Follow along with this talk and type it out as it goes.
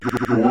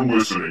You're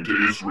listening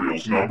to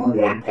Israel's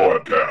 #1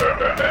 podcast.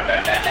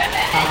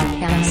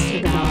 Podcast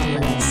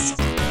About List.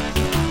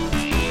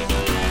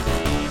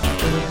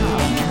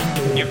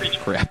 You reach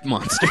crap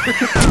monster.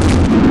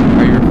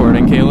 Are you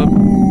recording, Caleb?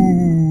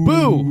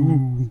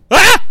 Boo!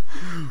 Ah!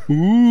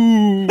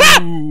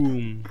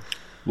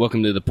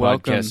 Welcome to the podcast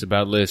Welcome.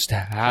 About List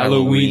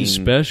Halloween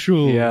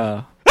special.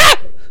 Yeah.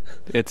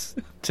 It's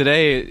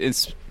today.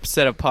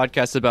 Instead of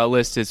podcast about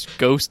list, it's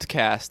ghost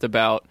cast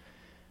about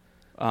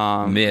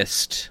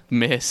Mist.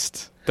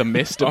 the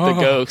mist of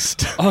the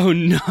ghost. Oh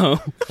no.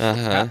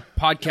 Uh-huh.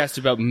 Podcast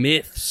about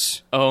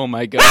myths. Oh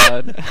my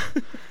god!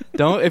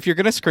 Don't if you're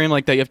gonna scream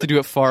like that, you have to do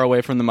it far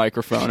away from the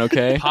microphone,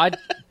 okay?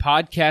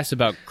 Podcast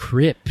about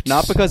crypts.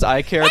 Not because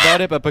I care about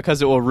it, but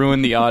because it will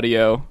ruin the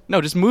audio. No,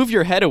 just move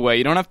your head away.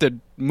 You don't have to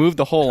move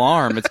the whole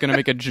arm. It's gonna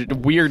make a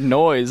weird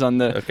noise on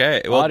the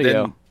Okay. Well,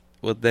 audio.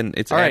 then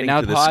it's All right, adding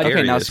now to the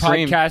okay, now scariness.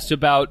 scream. Podcast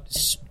about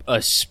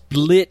a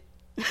split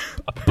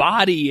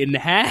body in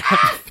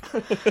half.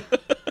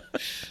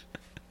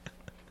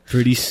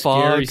 Pretty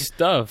scary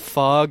stuff.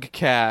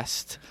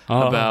 Fogcast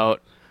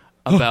about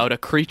a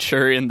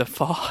creature in the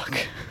fog.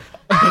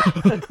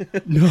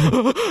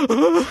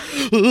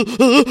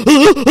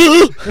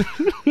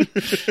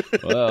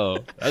 Whoa,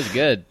 that was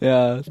good.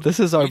 Yeah, this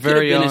is our You could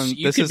very have been own.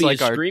 you This could is be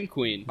like a our scream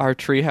queen.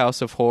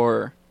 treehouse of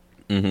horror.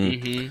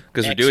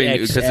 Because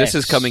this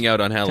is coming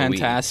out on Halloween.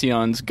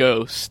 Tentacion's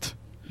ghost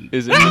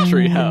is in the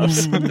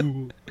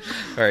treehouse.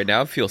 All right,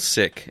 now I feel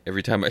sick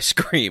every time I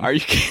scream. Are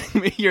you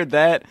kidding me? You're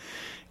that?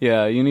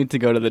 Yeah, you need to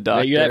go to the Are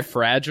doctor. you that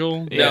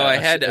fragile? No, I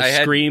had-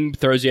 scream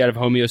throws you out of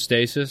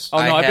homeostasis. Oh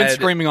no, I I've been had-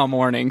 screaming all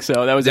morning,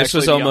 so that was This actually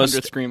was the almost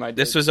 100th scream I did.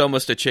 This was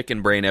almost a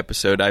chicken brain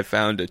episode. I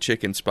found a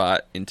chicken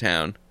spot in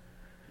town.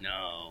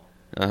 No,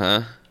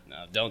 No,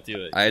 don't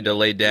do it. I had to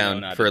lay down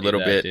not for to a do little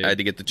that, bit. dude. I had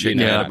to get the You chicken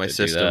know out not of my to do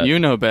system. that. You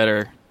know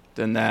better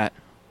than that.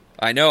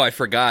 I know. I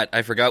forgot.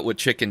 I forgot what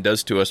chicken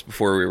does to us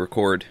before we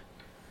record.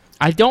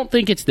 I don't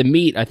think it's the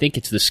meat. I think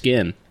it's the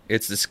skin.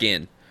 It's the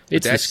skin.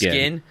 It's that the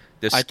skin.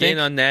 The I skin think-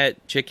 on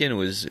that chicken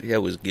was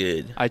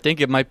good. I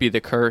think it might be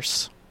the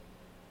curse.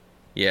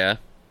 Yeah.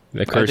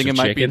 The curse I think of it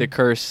might be chicken. the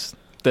curse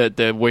that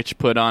the witch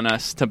put on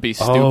us to be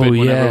stupid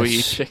whenever we eat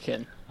yes.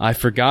 chicken. I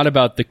forgot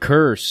about the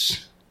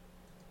curse.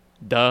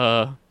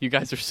 Duh. You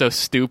guys are so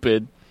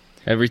stupid.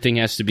 Everything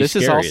has to be This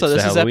scary. is also It's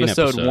this the is Halloween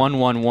episode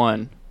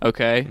 111,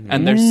 okay?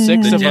 And there's The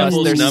six of us.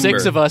 devil's There's number.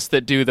 6 of us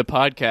that do the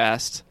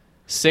podcast.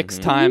 6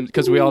 times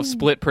because we all have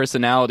split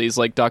personalities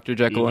like Dr.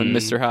 Jekyll and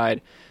Mr.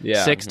 Hyde.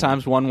 Yeah. 6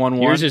 times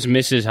 111. Yours is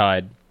Mrs.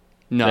 Hyde.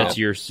 no. That's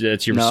your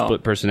No.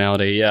 split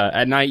personality. Yeah.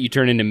 At night you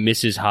turn into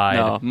Mrs. Hyde.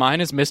 No, mine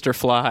is Mr.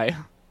 Fly.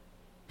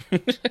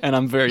 And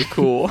I'm very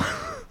cool.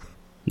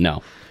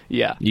 No,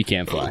 Yeah. you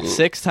can't fly.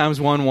 6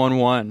 times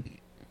 111.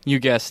 You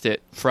guessed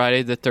it.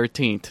 Friday the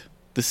 13th.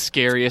 The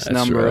scariest That's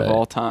number of right.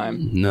 all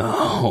time.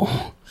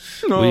 No.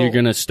 We're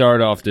gonna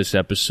start off this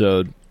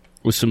episode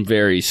with some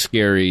very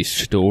scary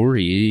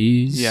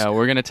stories. Yeah,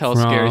 we're going to tell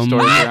scary From-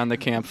 stories around the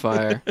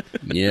campfire.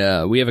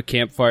 Yeah, we have a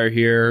campfire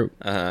here.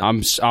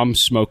 I'm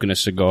smoking a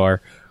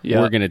cigar. Yeah.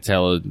 We're gonna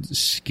tell a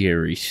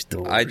scary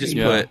story.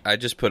 I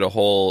just put a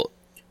whole.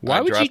 Why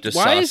I would dropped you- a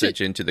why is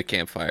sausage into the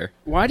campfire.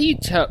 Why do you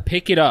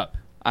pick it up?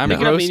 I'm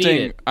Pick it up and eat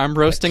roasting it. I'm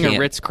roasting a can't.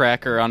 Ritz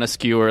cracker on a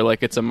skewer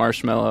like it's a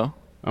marshmallow.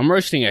 I'm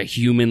roasting a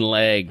human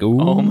leg. Ooh.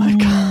 Oh my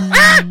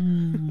god.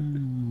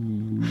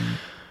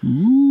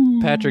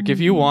 Patrick, if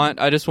you want,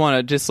 I just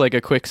want like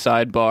a quick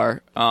sidebar.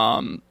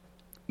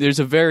 There's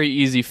a very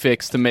easy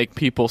fix to make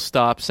people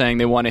stop saying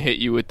they want to hit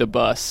you with the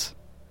bus.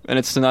 And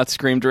it's to not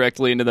scream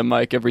directly into the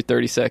mic every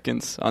 30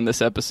 seconds on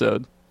this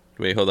episode.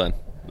 Wait, hold on.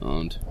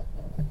 And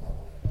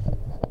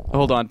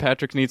Hold on,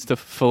 Patrick needs to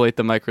fillate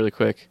the mic really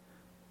quick.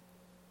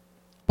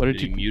 What did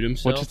he mute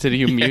himself? Did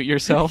you mute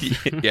yourself?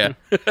 Yeah.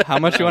 How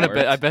much you want to That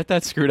bet? I bet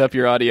that screwed up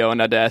your audio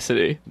in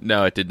Audacity.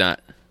 No, it did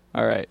not.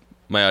 All right.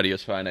 My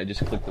audio's fine. I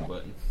just clicked the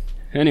button.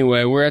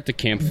 Anyway, we're at the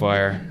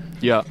campfire.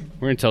 Yeah.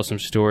 We're gonna tell some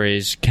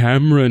stories.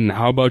 Cameron,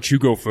 how about you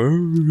go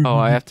first? Oh,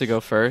 I have to go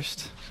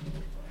first?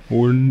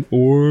 Or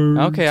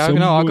Okay,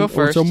 I'll go or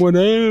first. someone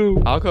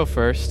else. I'll go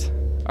first.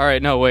 All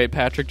right, no, wait,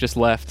 Patrick just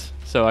left.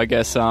 So I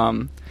guess,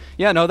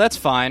 yeah, no, that's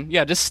fine.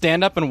 Yeah, just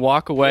stand up and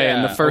walk away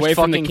in the first away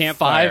from fucking the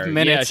campfire. 5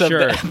 minutes Yeah, of sure.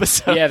 the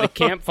episode. Yeah, the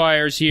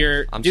campfire's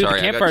here. I'm Dude,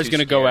 sorry, the I got campfire's too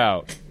gonna go scared.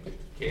 out.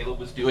 Caleb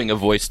was doing a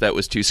voice that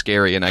was too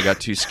scary, and I got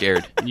too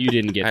scared. You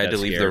didn't get I that had to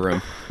leave scared. the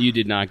room. You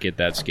did not get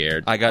that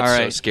scared. I got All so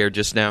right. scared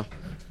just now.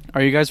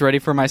 Are you guys ready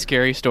for my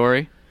scary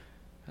story?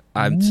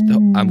 I'm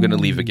gonna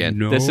leave again.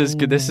 No. This is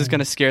going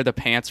to scare the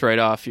pants right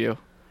off you.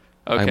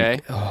 Okay?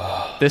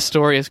 This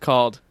story is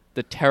called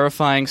The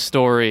Terrifying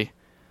Story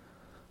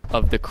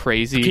of the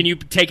Crazy Can you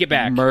take it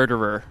back?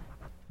 Murderer.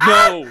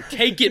 No,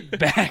 take it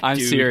back, I'm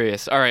dude.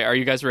 serious. All right, are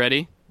you guys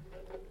ready?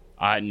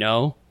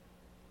 No.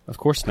 Of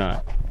course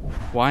not.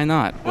 Why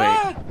not?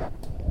 Wait,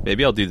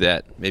 Maybe I'll do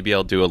that. Maybe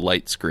I'll do a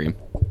light scream.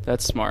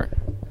 that's smart.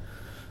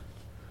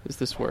 Is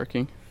this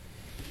working?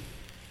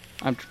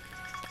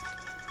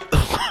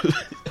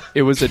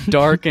 It was a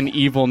dark and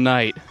evil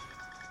night.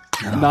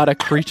 Not a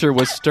creature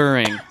was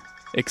stirring.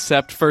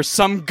 except for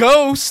some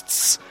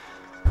ghosts.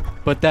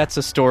 But that's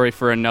a story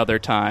for another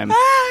time.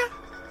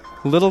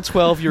 Little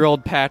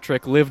 12-year-old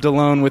Patrick lived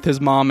alone with his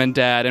mom and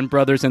dad and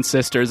brothers and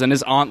sisters, and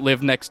his aunt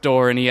lived next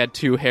door, and he had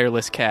 2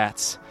 hairless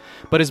cats.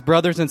 But his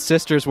brothers and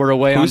sisters were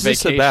away on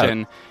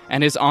vacation,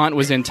 and his aunt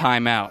was in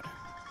timeout.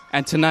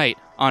 And tonight,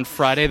 on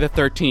Friday the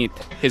 13th,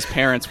 his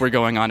parents were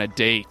going on a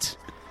date.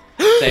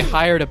 They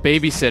hired a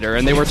babysitter,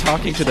 and they were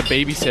talking to the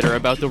babysitter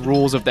about the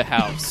rules of the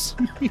house.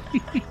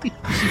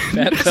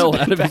 That fell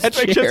out of his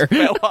Patrick chair.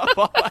 just fell off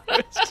while I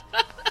was...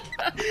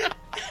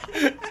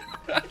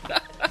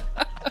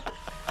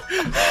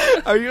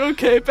 Are you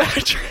okay,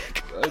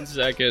 Patrick? 1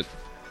 second.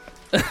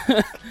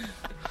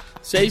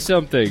 Say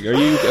something. Are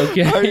you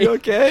okay? Are you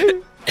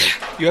okay?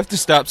 You have to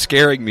stop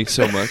scaring me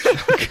so much.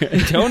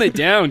 Tone it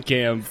down,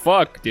 Cam.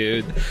 Fuck,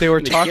 dude. They were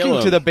I'm gonna kill talking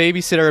him. to the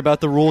babysitter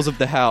about the rules of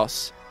the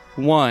house.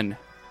 1,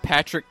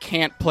 Patrick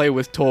can't play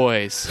with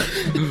toys.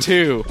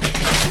 2,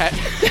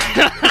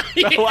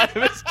 fell out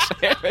of his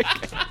chair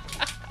again.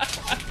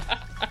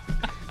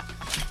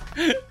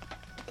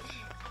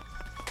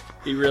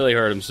 He really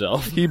hurt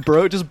himself. He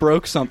just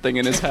broke something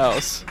in his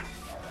house.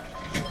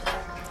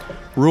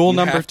 Rule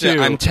number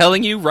 2. I'm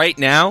telling you right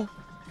now,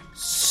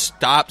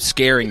 stop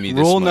scaring me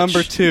this Rule much.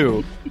 number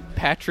 2.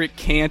 Patrick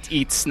can't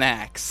eat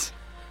snacks.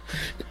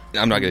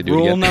 I'm not going to do it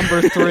Rule again.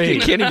 number 3.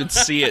 You can't even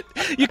see it.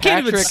 You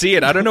can't even Patrick- see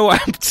it. I don't know why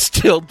I'm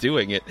still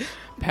doing it.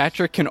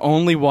 Patrick can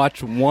only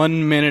watch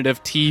 1 minute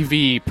of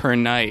TV per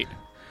night.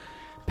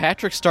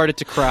 Patrick started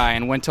to cry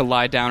and went to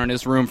lie down in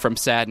his room from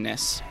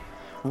sadness.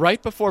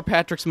 Right before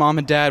Patrick's mom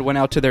and dad went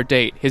out to their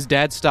date, his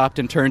dad stopped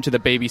and turned to the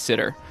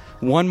babysitter.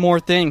 "One more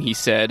thing," he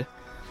said.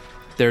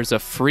 "There's a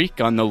freak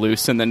on the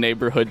loose in the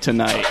neighborhood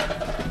tonight."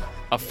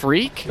 "A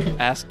freak?"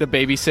 asked the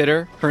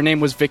babysitter. Her name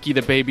was Vicky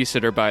the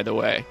babysitter, by the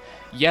way.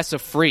 "Yes, a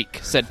freak,"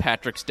 said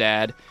Patrick's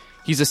dad.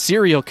 "He's a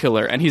serial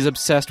killer, and he's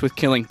obsessed with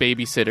killing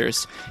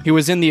babysitters. He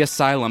was in the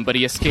asylum, but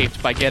he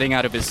escaped by getting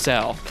out of his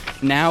cell.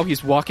 Now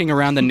he's walking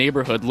around the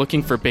neighborhood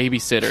looking for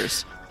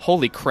babysitters."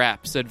 "Holy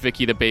crap," said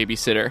Vicky the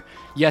babysitter.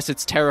 "Yes,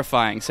 it's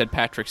terrifying," said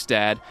Patrick's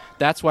dad.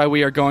 "That's why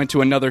we are going to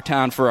another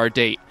town for our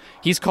date.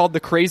 He's called the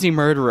Crazy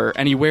Murderer,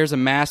 and he wears a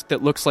mask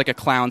that looks like a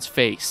clown's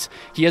face.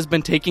 He has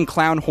been taking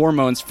clown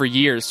hormones for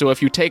years, so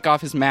if you take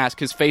off his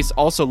mask, his face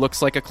also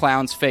looks like a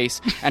clown's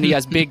face, and he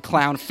has big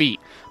clown feet.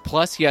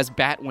 Plus, he has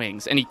bat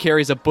wings, and he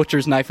carries a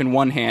butcher's knife in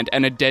one hand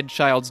and a dead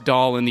child's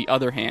doll in the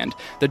other hand.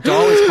 The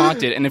doll is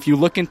haunted, and if you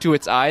look into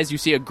its eyes, you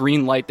see a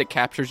green light that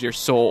captures your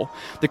soul.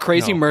 The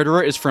Crazy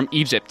Murderer is from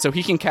Egypt, so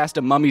he can cast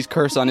a mummy's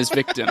curse on his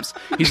victims.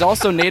 He's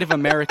also Native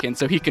American,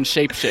 so he can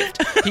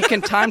shapeshift. He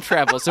can time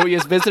travel, so he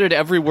has visited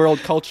every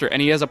world culture,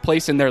 and he has a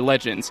place in their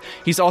legends.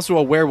 He's also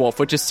a werewolf,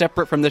 which is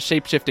separate from the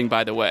shapeshifting,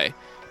 by the way.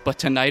 But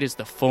tonight is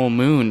the full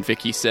moon,"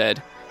 Vicky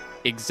said.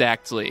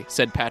 "Exactly,"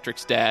 said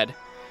Patrick's dad.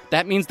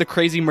 "That means the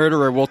Crazy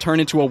Murderer will turn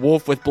into a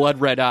wolf with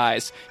blood-red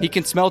eyes. He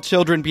can smell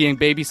children being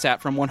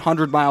babysat from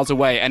 100 miles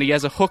away, and he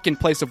has a hook in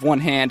place of one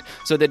hand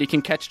so that he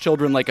can catch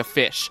children like a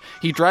fish.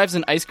 He drives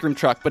an ice cream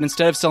truck, but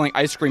instead of selling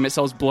ice cream, it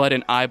sells blood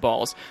and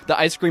eyeballs. The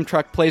ice cream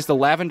truck plays the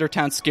Lavender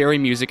Town scary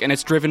music, and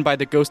it's driven by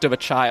the ghost of a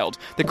child.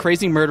 The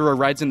Crazy Murderer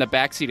rides in the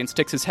backseat and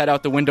sticks his head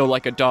out the window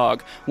like a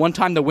dog. One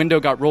time the window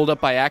got rolled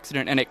up by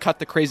accident, and it cut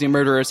the Crazy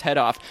Murderer's head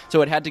off,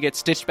 so it had to get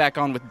stitched back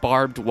on with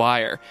barbed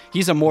wire.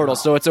 He's immortal,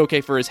 so it's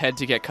okay for his head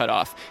to get cut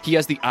off. He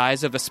has the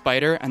eyes of a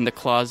spider and the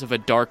claws of a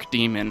dark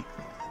demon."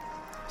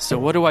 "So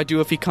what do I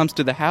do if he comes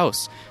to the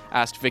house?"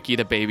 asked Vicky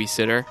the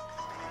babysitter.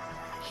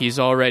 "He's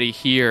already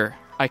here.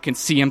 I can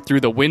see him through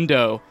the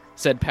window,"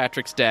 said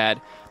Patrick's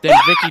dad. Then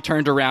Vicky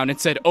turned around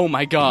and said, "Oh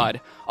my God."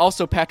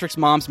 Also, Patrick's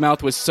mom's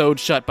mouth was sewed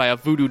shut by a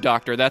voodoo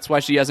doctor. That's why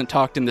she hasn't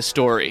talked in the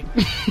story.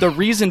 The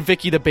reason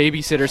Vicky the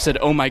babysitter said,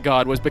 "Oh my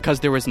God," was because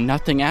there was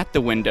nothing at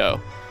the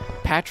window.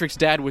 Patrick's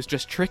dad was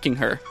just tricking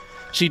her.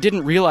 She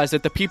didn't realize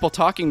that the people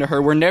talking to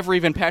her were never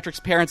even Patrick's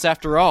parents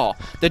after all.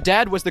 The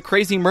dad was the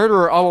Crazy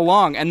Murderer all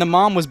along, and the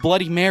mom was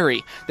Bloody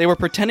Mary. They were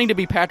pretending to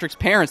be Patrick's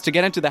parents to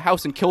get into the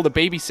house and kill the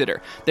babysitter.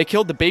 They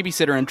killed the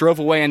babysitter and drove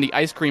away in the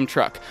ice cream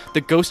truck.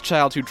 The ghost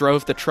child who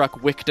drove the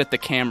truck winked at the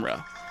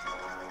camera.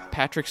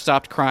 Patrick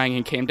stopped crying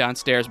and came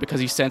downstairs because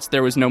he sensed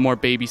there was no more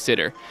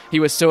babysitter. He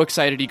was so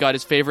excited he got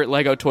his favorite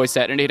Lego toy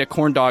set and ate a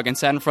corn dog and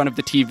sat in front of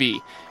the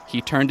TV.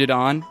 He turned it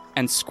on,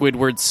 and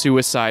Squidward's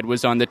Suicide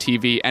was on the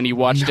TV, and he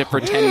watched it for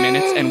 10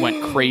 minutes and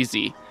went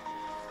crazy.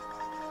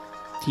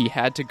 He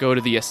had to go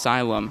to the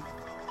asylum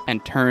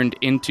and turned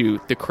into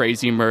the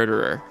Crazy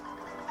Murderer.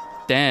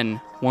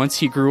 Then, once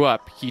he grew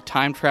up, he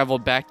time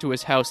traveled back to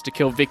his house to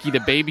kill Vicky the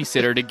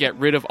babysitter to get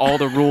rid of all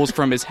the rules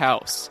from his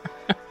house.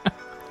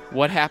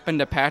 What happened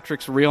to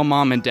Patrick's real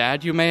mom and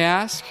dad, you may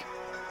ask?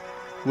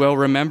 Well,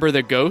 remember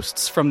the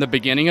ghosts from the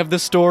beginning of the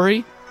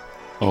story?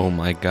 Oh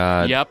my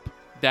God. Yep,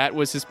 that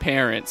was his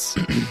parents.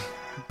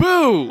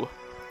 Boo!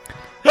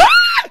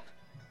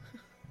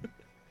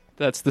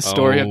 That's the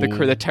story of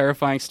the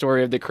terrifying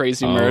story of the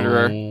Crazy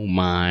Murderer. Oh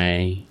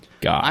my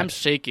God. I'm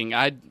shaking.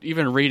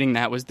 Even reading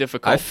that was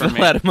difficult I for me.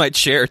 fell out of my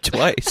chair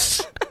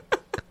twice.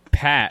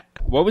 Pat,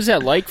 what was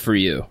that like for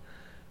you?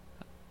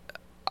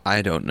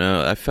 I don't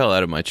know. I fell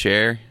out of my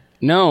chair.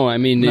 No, I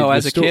mean, No,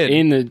 as a kid.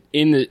 in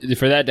the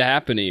for that to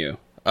happen to you,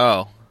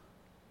 Oh.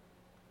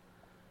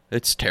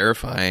 It's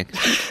terrifying.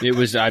 it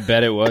was. I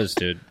bet it was,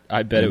 dude.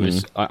 I bet it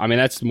was. I mean,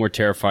 that's more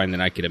terrifying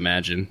than I could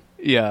imagine.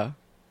 Yeah.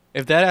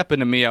 If that happened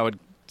to me, I would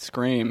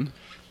scream.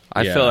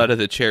 I Yeah. fell out of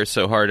the chair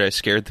so hard I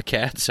scared the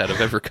cats out of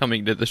ever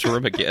coming to this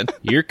room again.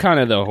 You're kind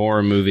of the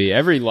horror movie.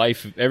 Every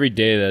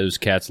day of those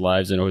cats'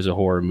 lives, and it was a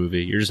horror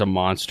movie. You're just a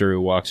monster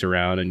who walks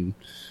around and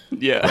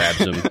Yeah. grabs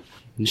them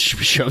and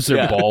shows their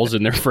Yeah. balls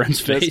in their friend's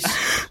face.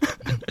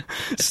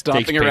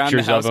 Stomping takes around the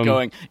pictures of house them.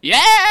 going,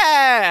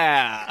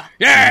 yeah!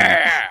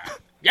 Yeah,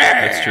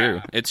 yeah, It's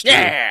true. It's true.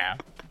 yeah.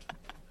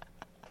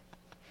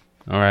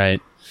 All right,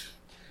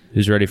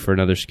 who's ready for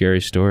another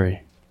scary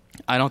story?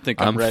 I don't think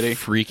I'm I'm ready.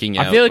 freaking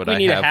out. I feel like but we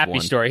need a have happy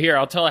one. story. Here,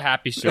 I'll tell a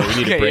happy story. We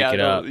need to Okay, break yeah, it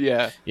up.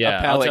 Yeah. Yeah,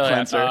 A palate I'll tell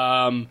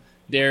cleanser. you,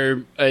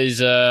 there is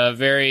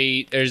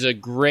there's a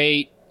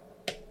great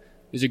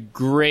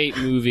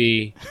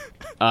movie.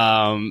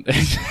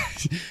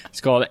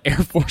 It's called Air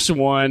Force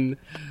One.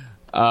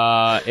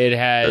 It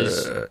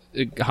has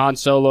Han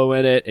Solo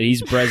in it, and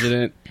he's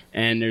president.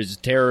 And there's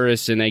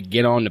terrorists, and they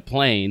get on the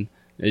plane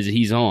as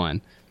he's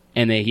on,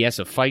 and he has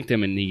to fight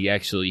them, and he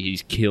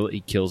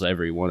kills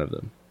every one of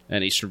them,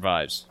 and he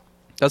survives.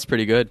 That's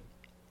pretty good.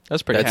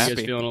 That's pretty You guys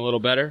happy. feeling a little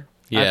better?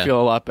 Yeah. I feel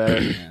a lot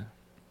better.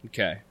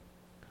 Okay.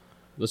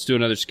 Let's do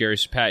another scary.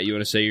 Pat, you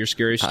want to say your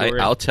scary story?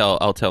 I'll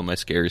tell my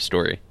scary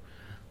story.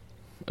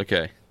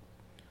 Okay.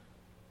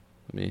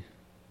 Let me.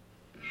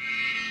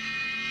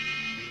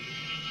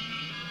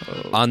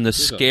 On the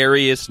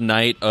scariest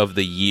night of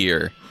the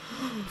year,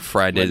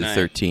 Friday the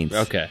 13th.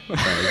 Okay.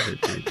 Friday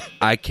the 13th.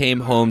 I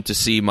came home to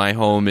see my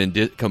home in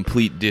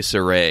complete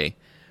disarray.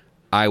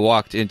 I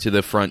walked into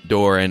the front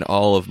door and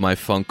all of my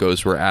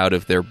Funkos were out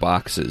of their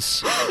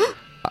boxes.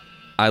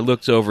 I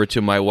looked over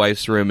to my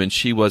wife's room and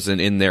she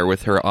wasn't in there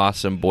with her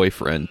awesome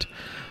boyfriend.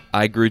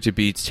 I grew to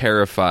be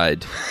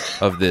terrified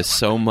of this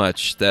so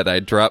much that I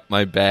dropped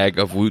my bag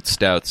of Woot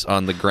Stouts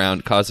on the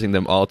ground, causing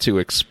them all to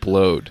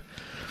explode.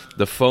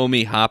 The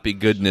foamy, hoppy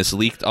goodness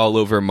leaked all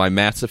over my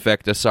Mass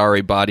Effect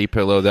Asari body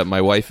pillow that my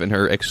wife and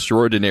her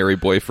extraordinary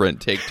boyfriend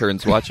take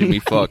turns watching me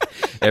fuck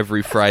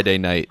every Friday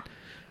night.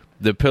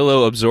 The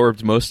pillow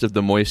absorbed most of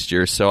the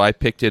moisture, so I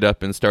picked it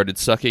up and started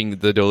sucking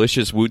the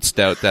delicious Woot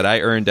Stout that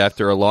I earned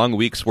after a long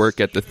week's work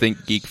at the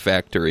Think Geek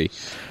factory.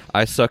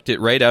 I sucked it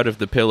right out of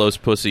the pillow's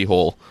pussy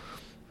hole.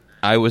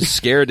 I was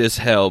scared as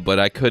hell, but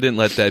I couldn't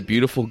let that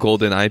beautiful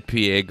golden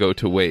IPA go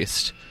to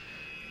waste.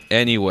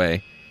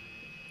 Anyway,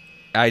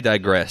 I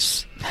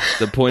digress.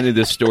 The point of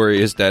this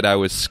story is that I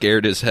was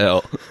scared as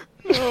hell,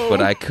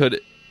 but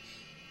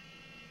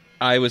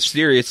I was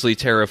seriously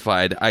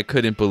terrified. I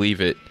couldn't believe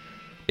it.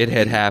 It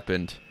had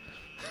happened.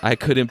 I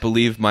couldn't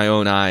believe my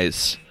own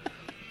eyes.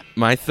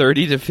 My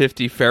 30 to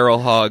 50 feral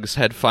hogs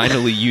had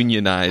finally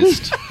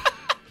unionized.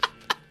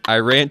 I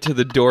ran to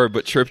the door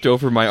but tripped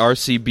over my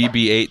RC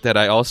BB-8 that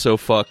I also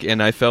fuck,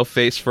 and I fell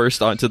face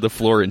first onto the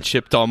floor and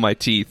chipped all my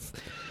teeth.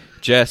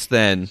 Just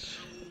then,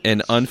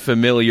 an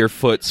unfamiliar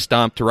foot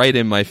stomped right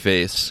in my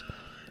face.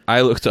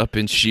 I looked up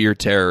in sheer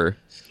terror.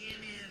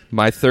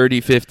 My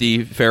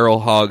 30-50 feral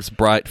hogs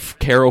brought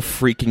Carol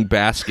freaking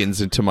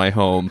Baskins into my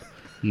home.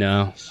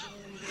 No.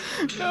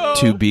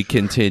 To be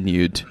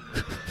continued.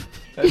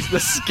 That's the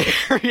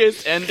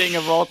scariest ending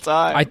of all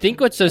time. I think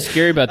what's so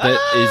scary about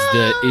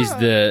that is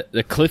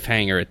the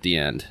cliffhanger at the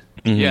end.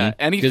 Yeah,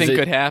 anything 'Cause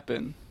could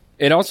happen.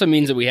 It also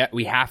means that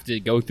we have to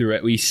go through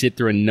it. We sit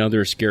through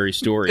another scary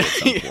story at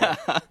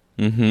some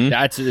point.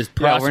 That's this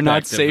prospect we're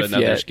not of safe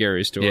another yet.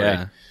 scary story.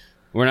 Yeah.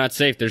 We're not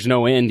safe. There's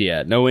no end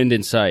yet. No end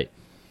in sight.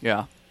 Yeah.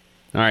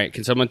 All right.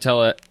 Can someone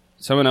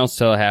else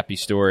tell a happy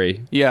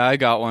story? Yeah, I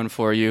got one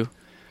for you.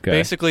 Okay.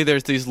 Basically,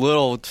 there's these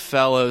little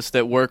fellows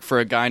that work for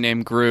a guy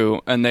named Gru,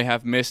 and they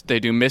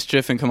do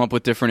mischief and come up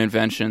with different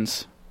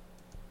inventions.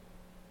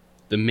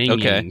 The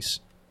Ming-Yangs.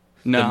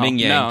 No, Ming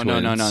Yang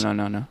no. twins.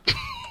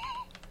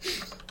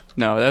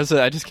 No,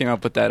 I just came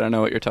up with that. I don't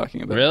know what you're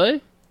talking about.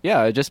 Really? Yeah,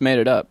 I just made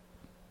it up.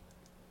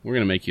 We're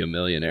gonna make you a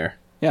millionaire.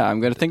 Yeah,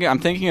 I'm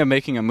thinking of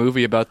making a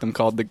movie about them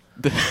called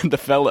the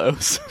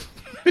Fellows.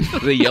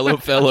 The Yellow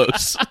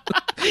Fellows.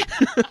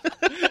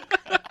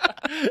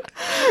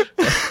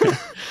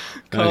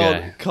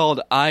 Okay. called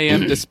I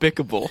Am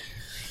Despicable.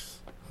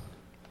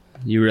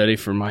 You ready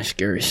for my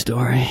scary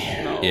story?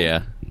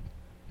 Yeah.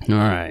 All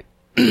right.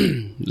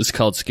 This is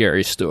called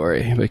Scary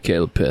Story by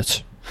Caleb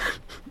Pitts.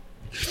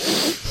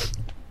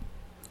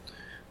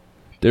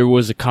 There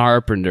was a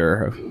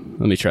carpenter.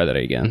 Let me try that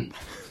again.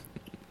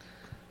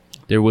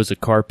 There was a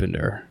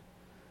carpenter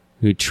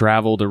who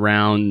traveled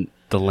around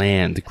the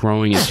land,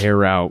 growing his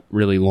hair out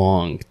really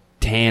long,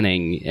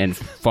 tanning, and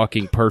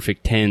fucking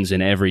perfect tens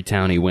in every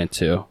town he went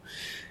to.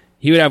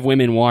 He would have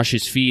women wash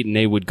his feet, and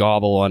they would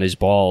gobble on his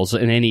balls,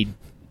 and then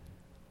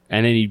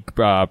he'd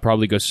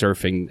probably go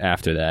surfing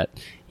after that.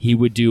 He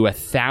would do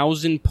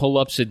 1,000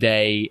 pull-ups a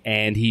day,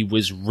 and he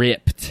was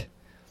ripped.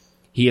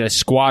 He had a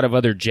squad of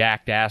other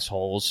jacked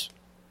assholes.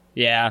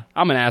 Yeah,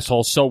 I'm an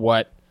asshole, so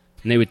what?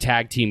 and they would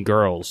tag team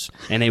girls,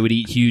 and they would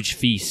eat huge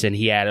feasts, and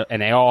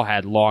they all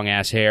had long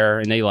ass hair,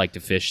 and they liked to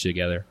fish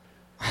together.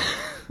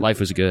 Life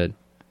was good.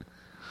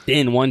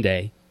 Then one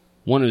day,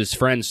 one of his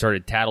friends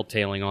started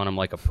tattletaling on him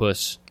like a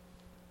puss.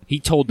 He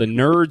told the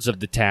nerds of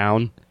the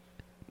town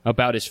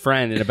about his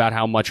friend and about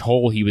how much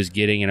hole he was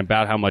getting and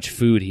about how much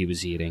food he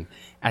was eating.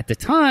 At the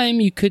time,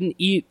 you couldn't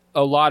eat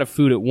a lot of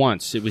food at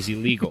once. It was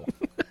illegal.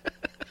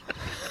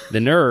 The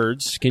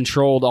nerds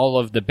controlled all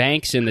of the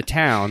banks in the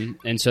town,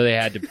 and so they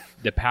had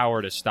the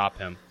power to stop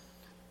him.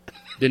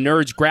 The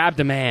nerds grabbed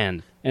a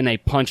man, and they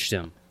punched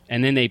him.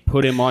 And then they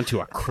put him onto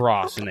a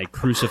cross, and they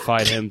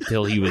crucified him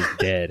till he was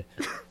dead.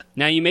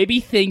 Now, you may be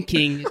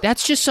thinking,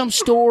 that's just some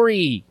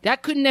story.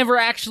 That could never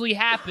actually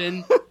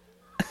happen.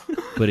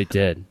 But it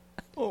did.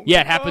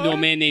 It happened to a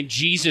man named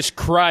Jesus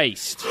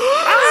Christ.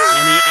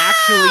 And he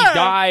actually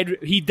died.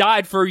 He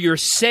died for your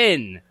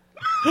sin.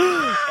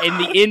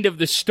 And the end of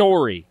the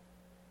story.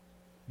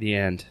 The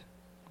end.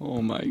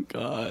 Oh my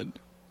god.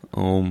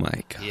 Oh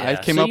my god. I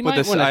came so up you with might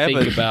this. wanna I have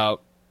think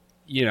about,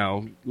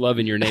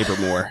 loving your neighbor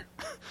more.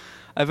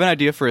 I have an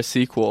idea for a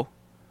sequel.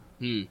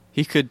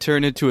 He could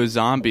turn into a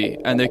zombie,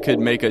 and they could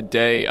make a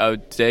day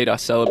to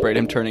celebrate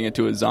him turning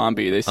into a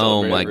zombie. They Oh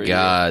celebrate my every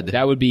god.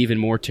 That would be even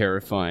more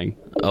terrifying.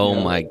 Oh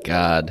my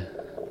god.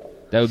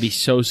 That would be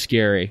so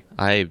scary.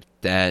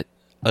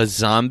 A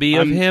zombie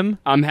of him?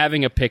 I'm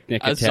having a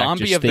picnic year. A attack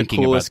zombie just of the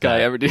thinking coolest about guy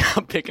that. ever did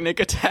a picnic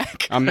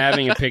attack. I'm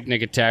having a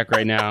picnic attack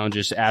right now and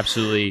just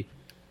absolutely...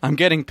 I'm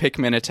getting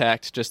Pikmin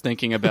attacked just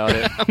thinking about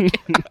it.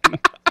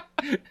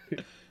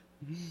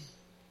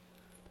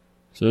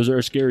 So those are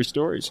our scary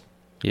stories.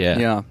 Yeah.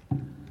 Yeah.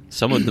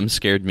 Some of them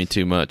scared me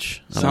too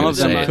much. I'm Some gonna of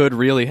them say it. could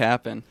really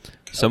happen.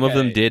 Some of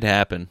them Okay. did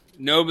happen.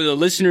 No, but the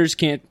listeners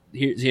can't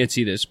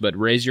see this, but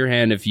raise your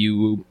hand if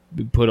you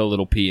put a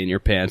little pee in your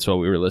pants while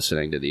we were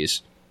listening to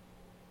these.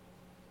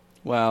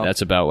 Wow.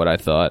 That's about what I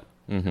thought.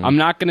 Mm-hmm. I'm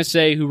not going to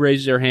say who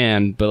raised their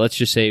hand, but let's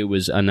just say it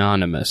was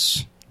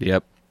anonymous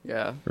Yep.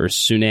 yeah. or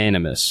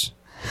pseudonymous.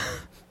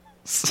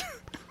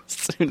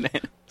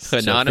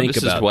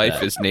 Anonymous's about wife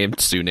that. is named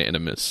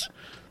Pseudonymous.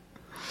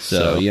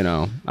 So,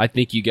 I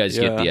think you guys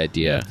get Yeah. the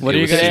idea. What It are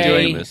you was guys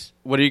Today, doing?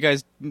 What are you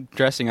guys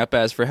dressing up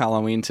as for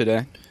Halloween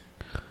today?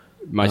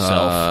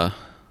 Myself.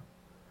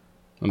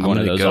 I'm one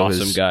of gonna those go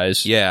awesome as-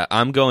 guys. Yeah,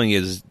 I'm going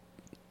as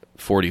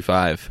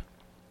 45.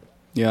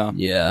 Yeah.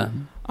 Yeah.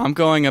 I'm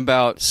going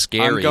about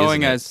Scary,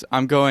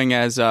 I'm going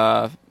as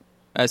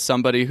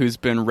somebody who's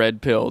been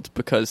red pilled,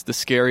 because the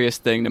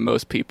scariest thing to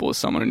most people is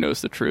someone who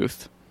knows the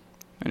truth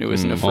and who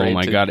isn't afraid. Oh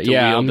my to, god. to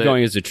Yeah, wield I'm it.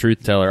 going as a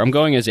truth teller. I'm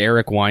going as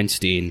Eric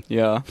Weinstein.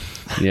 Yeah.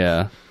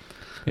 Yeah. And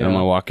I'm Yeah. going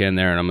to walk in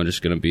there and I'm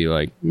just going to be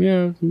like,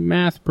 yeah,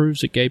 math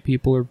proves that gay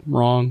people are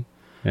wrong.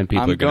 And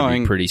people I'm are going to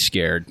going- be pretty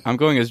scared. I'm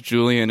going as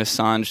Julian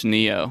Assange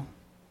Neo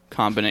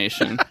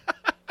combination.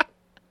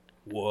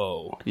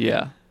 Whoa.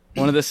 Yeah.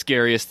 One of the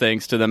scariest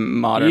things to the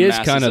modern He is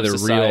masses kind of the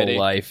society. real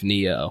life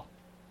Neo.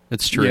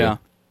 It's true. Yeah.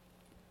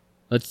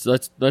 Let's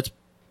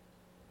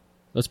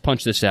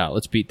punch this out.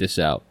 Let's beat this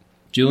out.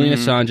 Julian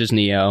Assange is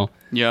Neo.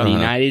 Yeah. The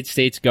United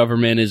States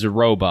government is a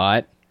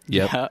robot.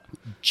 Yep. Yeah.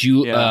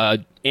 Yeah.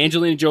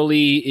 Angelina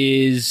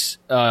Jolie is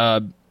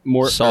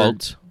more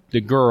Salt.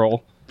 the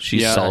girl.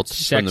 She's Yeah. Salt from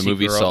the Sexy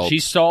movie girl. Salt.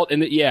 She's Salt,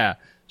 and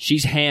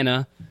she's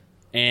Hannah,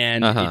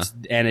 and Uh-huh.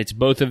 it's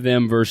both of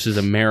them versus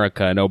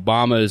America, and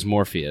Obama is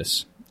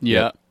Morpheus.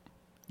 Yeah.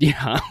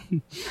 Yeah,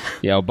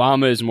 yeah.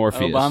 Obama is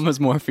Morpheus.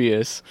 Obama's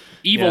Morpheus.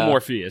 evil yeah.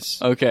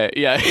 Morpheus. Okay.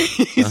 Yeah.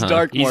 He's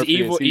dark He's Morpheus.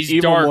 evil. He's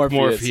evil dark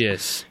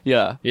Morpheus.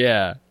 Yeah.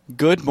 Yeah.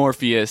 Good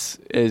Morpheus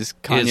is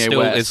Kanye it's still,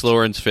 West. It's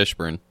Lawrence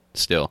Fishburne.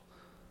 Still,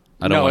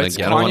 I don't No, want it's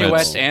to. Kanye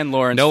West and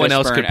Lawrence No one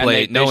else Fishburne, could and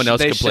play. they- No one else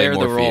they could play share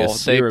the role.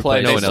 Morpheus. They You're play.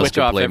 replacing- No They one else switch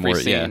could off play every more.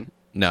 scene. Yeah.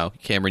 No,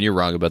 Cameron, you're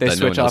wrong about They that.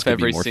 No one switch else off could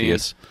be every scene.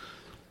 Morpheus.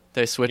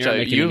 They switch You're not out.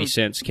 making any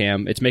sense,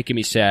 Cam. It's making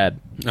me sad,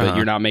 but Uh-huh.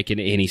 you're not making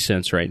any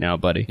sense right now,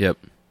 buddy. Yep.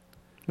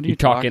 What are You're you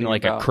talking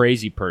like about? a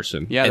crazy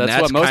person. Yeah, And that's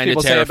that's what most kinda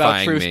people say about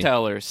terrifying truth me.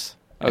 tellers.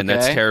 Okay? And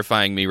that's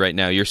terrifying me right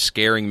now. You're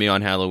scaring me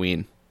on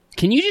Halloween.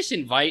 Can you just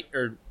invite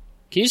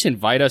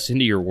us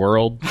into your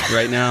world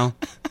right now?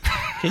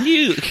 Can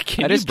you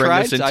I just bring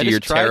tried us to- into I your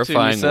just tried to. You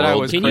terrifying said I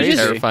world? was Can crazy. you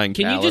just Terrifying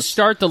can you palace? just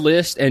start the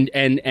list and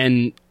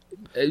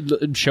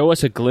show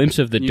us a glimpse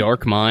of the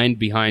dark mind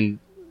behind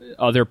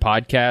other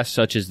podcasts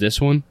such as this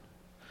one?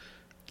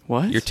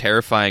 What? Your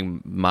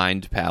terrifying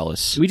mind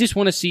palace. We just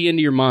want to see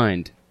into your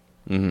mind.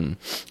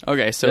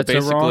 Okay, so That's a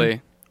basically,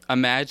 wrong-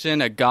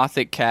 imagine a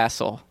gothic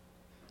castle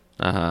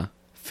Uh huh.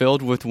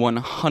 filled with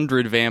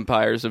 100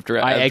 vampires of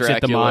I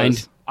exit the mind.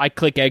 Draculas. I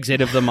click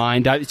exit of the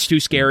mind. It's too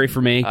scary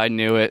for me. I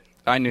knew it.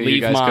 I knew you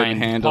Leave guys couldn't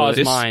mind. handle Pause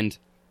it. mind.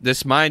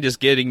 This mind is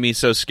getting me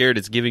so scared.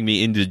 It's giving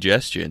me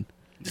indigestion.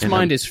 This And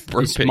mind I'm is it's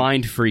burping.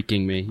 mind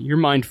freaking me. You're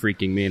mind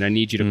freaking me, and I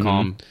need you to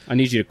calm. I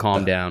need you to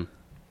calm down.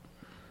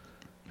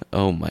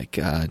 Oh my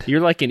god.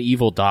 You're like an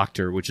evil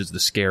doctor, which is the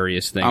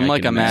scariest thing. I'm I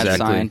like can a mad imagine.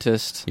 Exactly.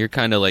 scientist. You're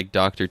kind of like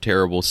Dr.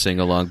 Terrible sing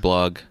along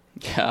blog.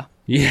 Yeah.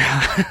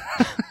 Yeah.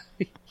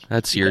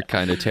 That's your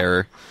kind of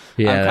terror.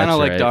 Yeah, I'm kind that's of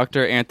like right.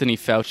 Dr. Anthony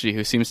Fauci,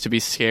 who seems to be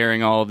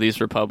scaring all of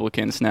these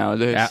Republicans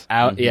nowadays.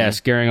 Yeah,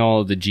 scaring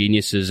all of the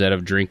geniuses out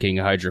of drinking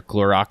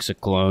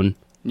hydrochloroxyclone.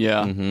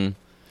 Yeah. Mm-hmm.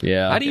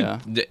 Yeah, How do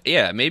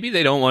you? Maybe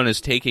they don't want us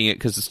taking it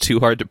because it's too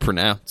hard to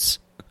pronounce.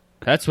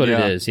 that's what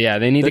Yeah. it is. Yeah,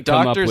 they need The to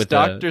come up with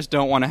doctors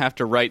don't want to have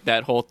to write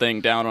that whole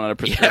thing down on a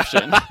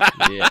prescription.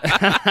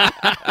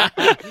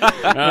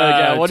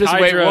 We'll just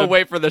wait. We'll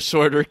wait for the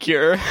shorter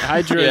cure.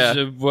 Hydras,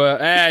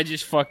 Yeah.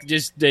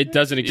 just it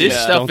doesn't exist.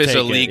 This stuff Don't is take it.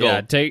 illegal.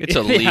 Yeah, It's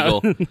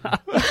illegal.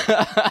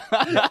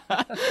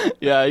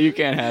 Yeah, you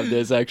can't have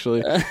this.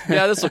 Actually,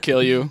 yeah, this will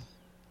kill you.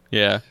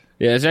 Yeah.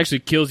 Yeah, it actually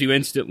kills you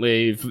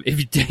instantly if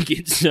you take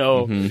it.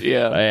 So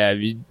Yeah,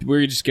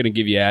 we're just gonna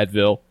give you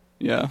Advil.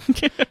 yeah.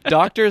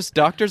 Doctors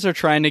are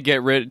trying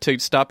to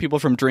stop people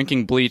from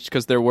drinking bleach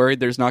because they're worried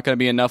there's not going to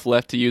be enough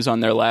left to use on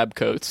their lab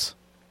coats.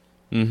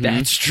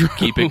 That's true.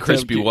 Keep it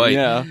crispy white.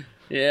 Yeah.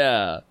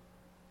 Yeah,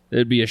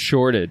 there'd be a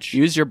shortage.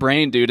 Use your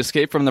brain, dude.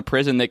 Escape from the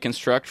prison they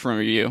construct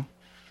from you.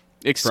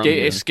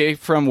 Escape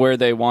from where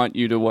they want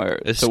you to wear.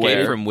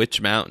 Escape from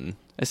Witch Mountain.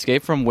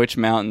 Escape from Witch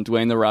Mountain,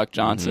 Dwayne The Rock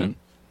Johnson.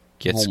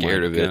 Get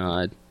scared of it.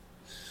 God.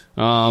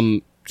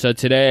 So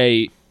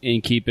today,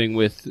 in keeping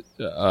with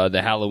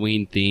the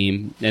Halloween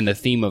theme and the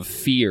theme of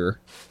fear,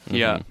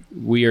 Yeah,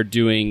 we are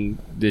doing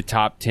the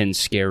top 10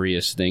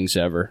 scariest things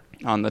ever.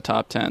 on the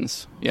top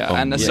 10s. Yeah, Oh,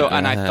 and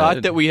I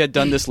thought that we had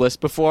done this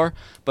list before,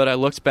 but I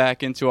looked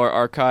back into our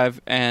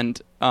archive and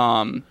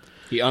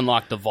He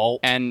unlocked the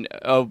vault.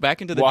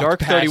 back into the Walked Dark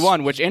past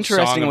 31, which Song of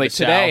interestingly the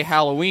today South.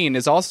 Halloween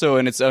is also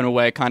in its own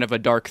way kind of a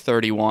Dark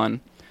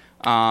 31.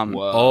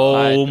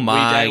 Oh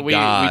my we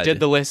god! did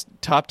the list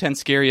top 10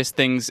 scariest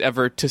things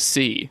ever to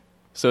see.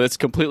 So it's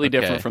completely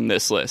different Okay. from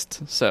this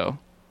list. So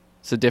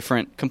it's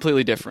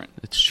completely different.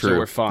 It's So true.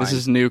 we're fine. This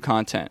is new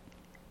content.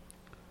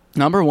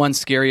 Number one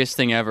scariest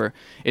thing ever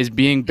is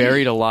being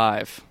buried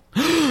alive.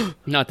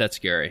 not that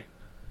scary.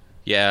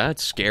 Yeah,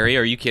 it's scary.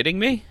 Are you kidding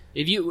me?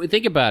 If you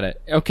think about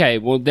it, okay,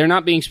 well, they're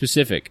not being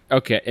specific.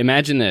 Okay,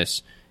 imagine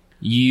this.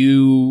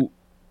 You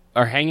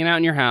are hanging out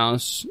in your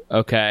house,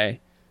 okay?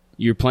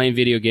 You're playing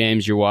video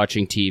games, you're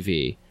watching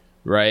TV,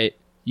 right?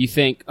 You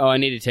think, oh, I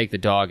need to take the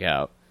dog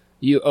out.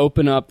 You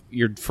open up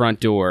your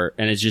front door,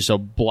 and it's just a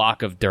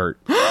block of dirt.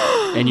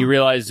 And you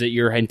realize that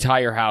your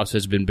entire house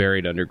has been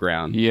buried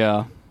underground.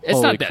 Yeah. It's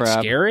Holy not that crap.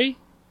 scary.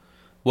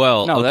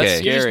 Well, No, that's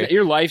okay. scary.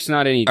 Your life's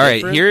not any All right,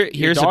 different. here's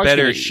your a dog's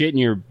better- gonna shit in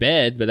your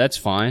bed, but that's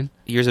fine.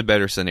 Here's a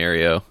better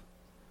scenario.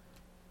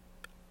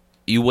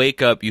 You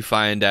wake up, you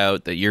find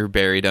out that you're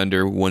buried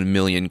under 1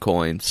 million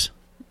coins.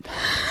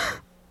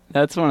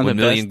 That's one of the 1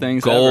 million best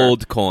things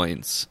gold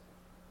coins.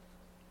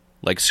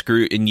 Like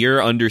and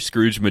you're under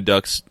Scrooge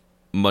McDuck's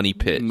money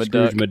pit.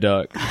 Scrooge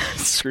McDuck. ever.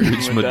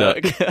 Scrooge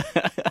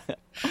McDuck.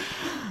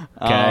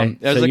 Okay,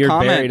 there's so a you're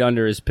comment- buried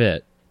under his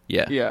pit.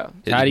 Yeah. Yeah.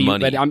 It's How do you?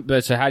 money.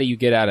 But so how do you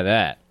get out of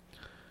that?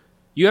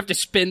 You have to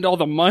spend all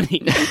the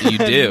money, You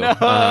do.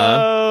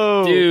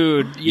 Oh,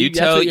 dude.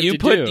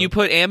 You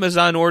put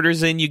Amazon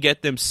orders in, you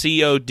get them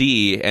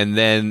COD, and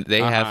then they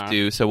have Uh-huh.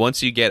 to. So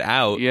once you get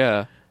out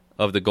yeah.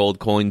 of the gold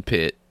coin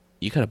pit,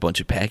 you got a bunch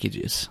of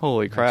packages.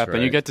 Holy crap! right.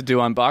 And you get to do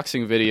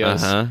unboxing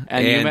videos, Uh-huh.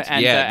 and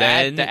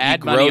And to add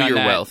you money grow on your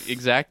that. wealth.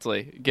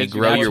 Exactly. Gets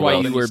grow that's your why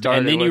wealth. you were,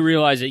 and then you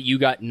realize that you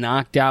got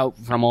knocked out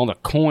from all the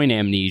coin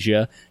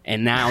amnesia,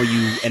 and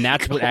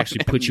that's what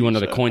actually put you under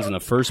the coins in the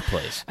first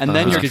place. And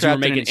then you're because you were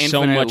trapped in making an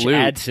so infinite much loop.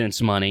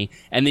 AdSense money,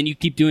 and then you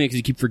keep doing it because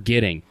you keep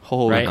forgetting.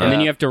 Holy right? crap. And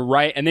then you have to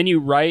write, and then you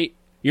write.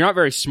 You're not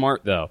very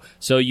smart though,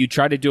 so you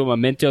try to do a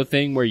memento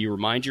thing where you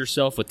remind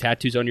yourself with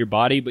tattoos on your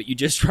body, but you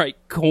just write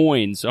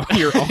coins on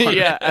your arm.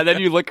 yeah, and then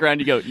you look around,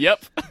 and you go,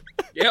 "Yep,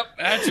 Yep,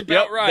 that's about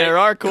Yep, right. there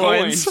are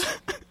coins.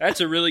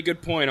 That's a really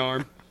good point,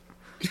 Arm.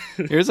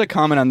 Here's a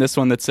comment on this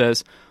one that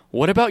says,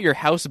 "What about your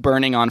house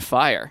burning on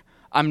fire?"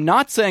 I'm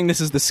not saying this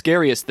is the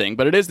scariest thing,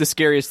 but it is the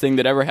scariest thing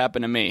that ever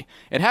happened to me.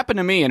 It happened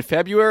to me in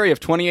February of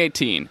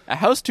 2018. A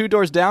house 2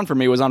 doors down from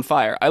me was on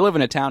fire. I live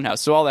in a townhouse,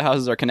 so all the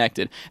houses are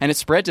connected, and it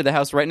spread to the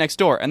house right next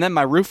door, and then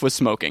my roof was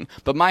smoking.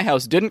 But my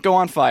house didn't go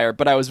on fire,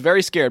 but I was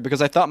very scared because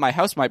I thought my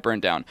house might burn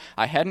down.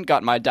 I hadn't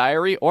got my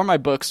diary or my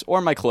books or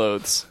my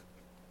clothes.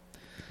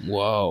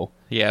 Whoa.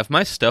 Yeah, if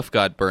my stuff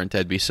got burnt,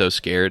 I'd be so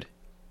scared.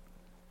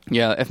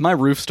 Yeah, if my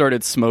roof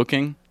started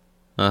smoking,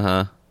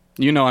 Uh-huh.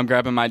 you know I'm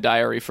grabbing my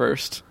diary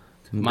first.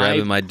 I'm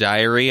grabbing my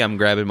diary. I'm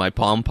grabbing my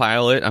Palm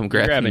Pilot. I'm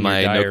grabbing grabbing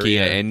my your Nokia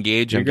diarrhea.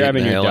 N-Gage. You're I'm getting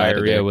grabbing the your hell out of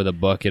diarrhea there. with a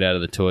bucket out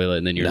of the toilet,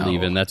 and then you're No.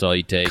 leaving. That's all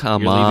you take.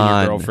 Come you're leaving on.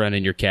 your girlfriend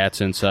and your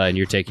cats inside, and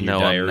you're taking your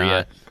No, I'm diarrhea.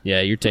 not.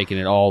 Yeah, you're taking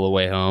it all the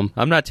way home.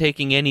 I'm not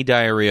taking any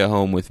diarrhea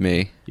home with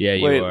me. Yeah,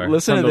 you Wait, are.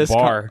 listen From to the this.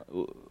 bar.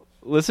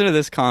 Listen to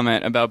this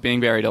comment about being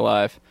buried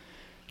alive.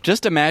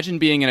 Just imagine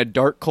being in a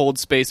dark, cold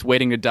space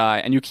waiting to die,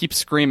 and you keep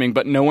screaming,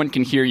 but no one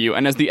can hear you,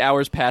 and as the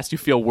hours pass, you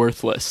feel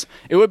worthless.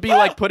 It would be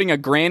like putting a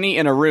granny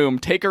in a room,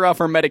 take her off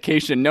her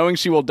medication, knowing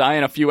she will die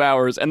in a few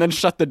hours, and then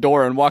shut the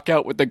door and walk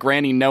out with the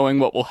granny knowing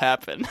what will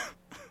happen.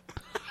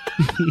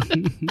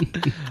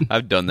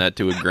 I've done that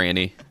to a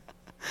granny.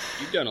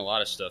 You've done a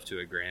lot of stuff to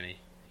a granny.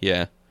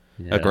 Yeah.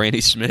 Yeah. A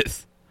Granny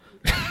Smith.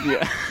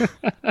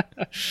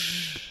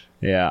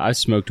 Yeah, I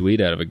smoked weed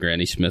out of a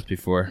Granny Smith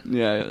before.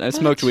 Yeah, I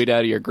smoked weed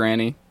out of your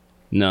granny.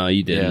 No,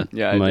 you didn't.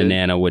 Yeah, I my did.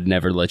 Nana would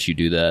never let you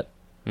do that.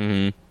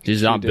 Mm-hmm.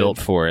 She's not did. built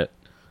for it.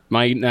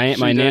 My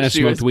Nana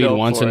She was smoked weed built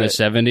once for in the it.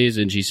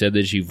 70s, and she said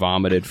that she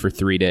vomited for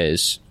 3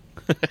 days.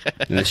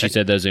 And then she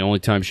said that was the only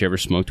time she ever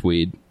smoked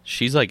weed.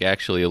 She's like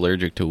actually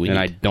allergic to weed. And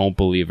I don't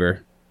believe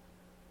her.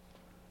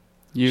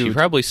 She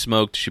probably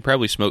smoked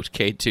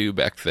K2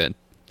 back then.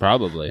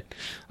 Probably.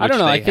 I Which don't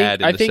know. they I think,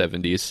 had in I the think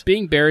 70s.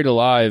 being buried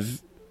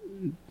alive,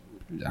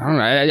 I don't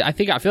know.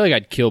 I feel like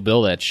I'd Kill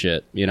Bill that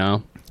shit, you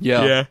know?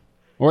 Yeah.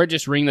 Or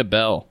just ring the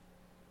bell.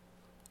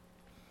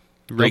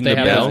 Ring they the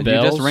have bell. those You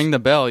bells? just ring the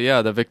bell.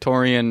 Yeah, the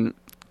Victorian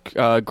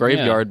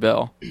graveyard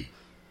bell.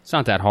 It's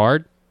not that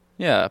hard.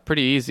 Yeah,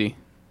 pretty easy.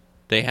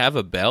 They have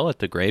a bell at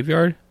the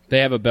graveyard? They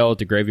have a bell at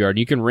the graveyard.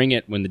 You can ring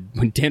it when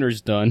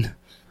dinner's done.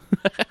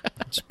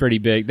 It's pretty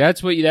big.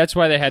 That's why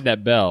they had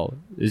that bell.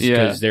 Is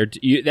Yeah. because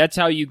that's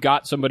how you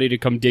got somebody to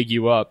come dig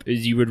you up.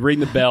 Is you would ring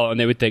the bell and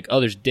they would think, "Oh,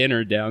 there's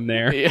dinner down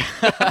there." Yeah.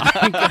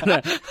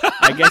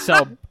 I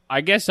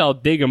guess I'll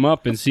dig them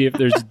up and see if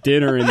there's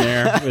dinner in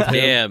there. With him.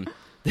 Damn.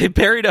 They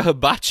buried a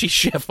hibachi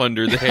chef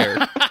under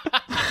there.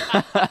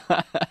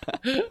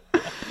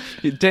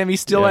 Damn, he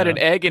still had Yeah. an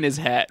egg in his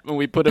hat when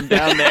we put him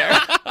down there.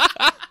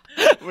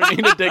 We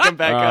need to dig him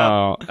back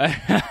up.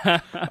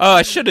 Oh,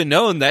 I should have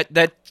known that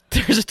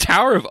there's a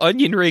tower of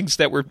onion rings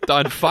that were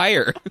on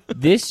fire.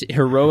 This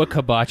heroic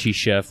hibachi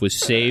chef was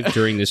saved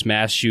during this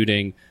mass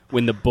shooting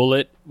when the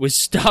bullet was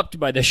stopped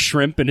by the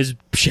shrimp in his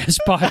chest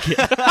pocket.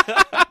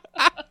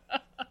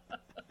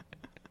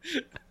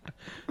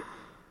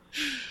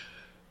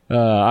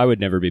 I would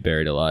never be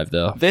buried alive,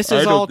 though. This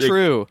is all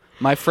true.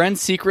 My friend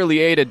secretly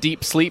ate a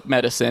deep sleep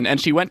medicine, and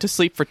she went to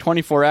sleep for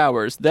 24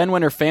 hours. Then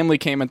when her family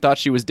came and thought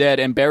she was dead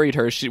and buried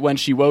her, when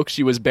she woke,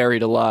 she was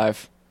buried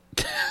alive.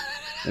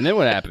 And then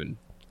what happened?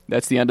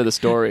 That's the end of the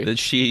story. Then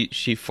she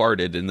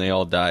farted and they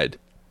all died.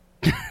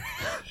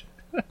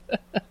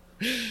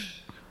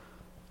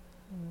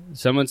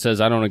 Someone says,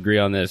 I don't agree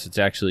on this. It's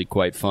actually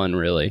quite fun,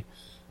 really.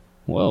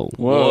 Whoa.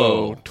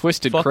 Whoa.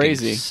 Twisted Fucking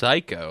crazy.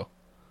 psycho.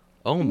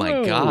 Oh my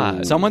Whoa.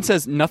 god. Someone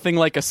says nothing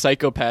like a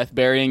psychopath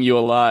burying you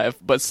alive,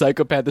 but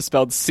psychopath is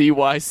spelled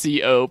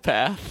C-Y-C-O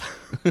path.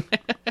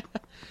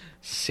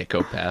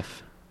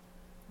 Psychopath.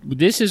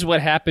 This is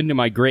what happened to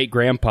my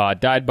great-grandpa.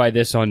 Died by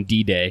this on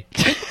D-Day.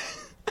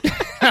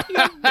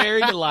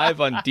 Buried alive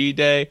on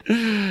D-Day.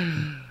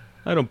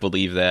 I don't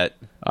believe that.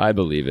 I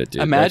believe it,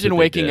 dude. Imagine That's what they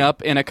waking did.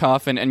 up in a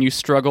coffin and you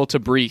struggle to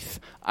breathe.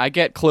 I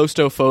get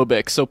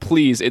claustrophobic, so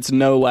please, it's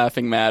no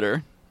laughing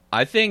matter.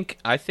 I think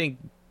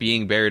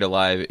being buried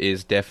alive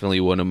is definitely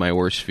one of my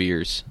worst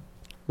fears.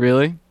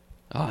 Really?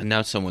 Oh,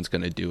 now someone's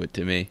going to do it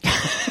to me.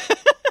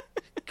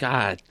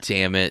 God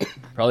damn it.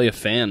 Probably a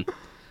fan.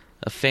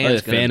 A Probably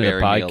fan's a going fan to of the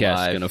bury me podcast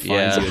alive. is going to find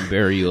Yeah. you and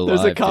bury you alive.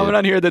 There's a comment dude.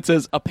 on here that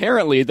says,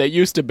 apparently they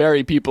used to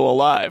bury people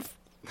alive.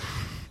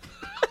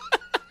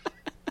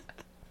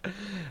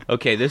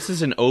 Okay, this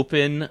is an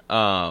open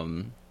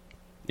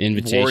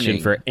Invitation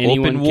warning. for anyone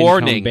Open can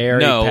warning. come bury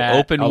No, Pat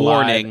open alive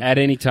warning. at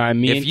any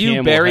time. Me if and you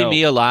Cam bury will me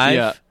help. alive,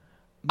 Yeah.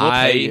 We'll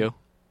pay you.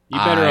 You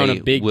better own I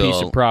a big piece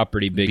will of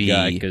property, big be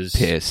guy, because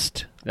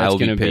pissed. I that's will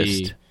going be to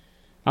pissed. be.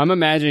 I'm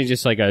imagining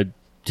just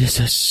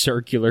a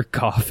circular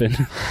coffin.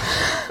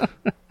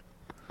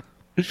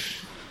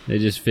 They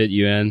just fit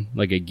you in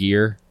like a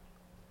gear.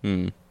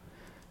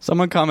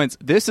 Someone comments,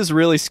 this is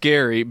really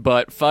scary,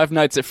 but Five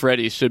Nights at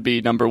Freddy's should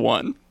be number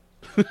one.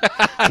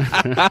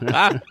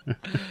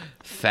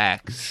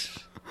 Facts.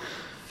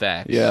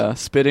 Yeah,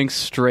 spitting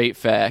straight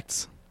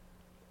facts.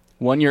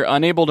 When you're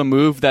unable to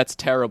move, that's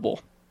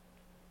terrible.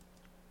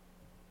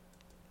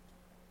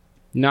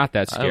 Not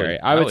that scary.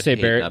 I I would would say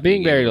hate not being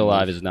being buried able to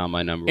alive move. is not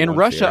my number In one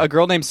Russia, fear. a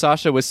girl named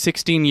Sasha was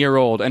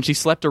 16-year-old, and she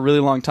slept a really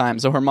long time,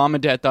 so her mom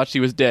and dad thought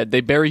she was dead.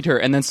 They buried her,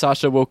 and then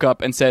Sasha woke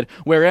up and said,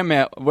 Where am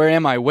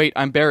I? Wait,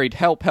 I'm buried.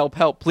 Help, help,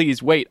 help,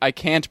 please. Wait, I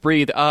can't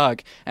breathe.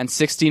 Ugh. And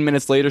 16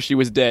 minutes later, she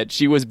was dead.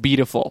 She was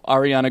beautiful.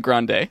 Ariana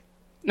Grande.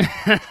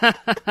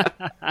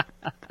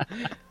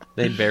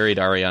 They buried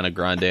Ariana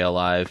Grande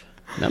alive.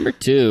 Number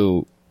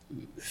 2,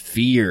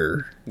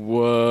 fear.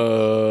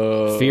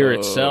 Whoa. Fear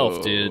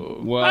itself, dude.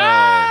 Whoa.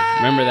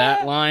 Remember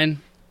that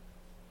line?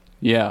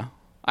 Yeah.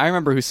 I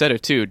remember who said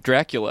it, too.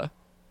 Dracula.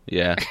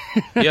 Yeah.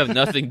 You have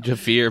nothing to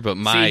fear but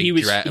my he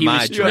was- dra- he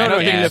my was You have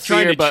Dracula. nothing to was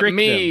trying fear to but trick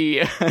me.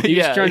 He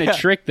was trying to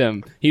trick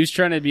them. He was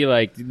trying to be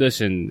like,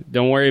 listen,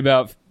 don't worry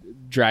about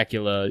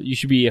Dracula. You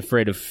should be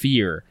afraid of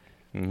fear.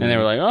 And they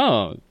were like,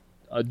 oh,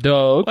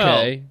 duh,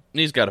 okay. Well,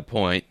 he's got a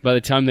point. By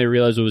the time they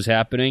realized what was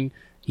happening,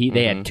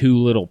 they had 2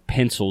 little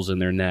pencils in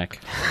their neck.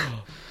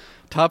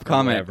 Top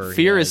comment. Whatever he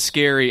Fear is has.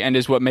 scary and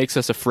is what makes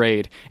us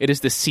afraid. It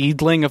is the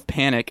seedling of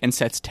panic and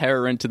sets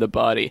terror into the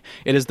body.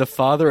 It is the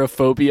father of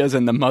phobias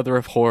and the mother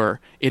of horror.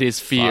 It is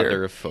fear.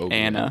 Father of phobia.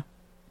 Anna.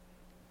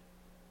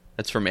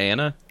 That's from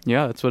Anna?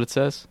 Yeah, that's what it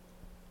says.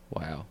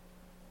 Wow.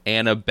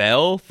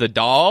 Annabelle, the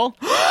doll?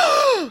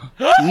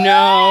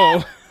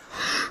 No.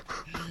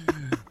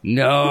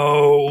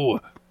 No.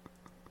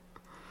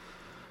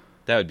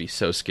 That would be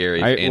so scary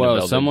if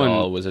Annabelle the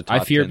doll was a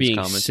top I fear 10s being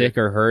commenter. sick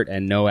or hurt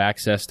and no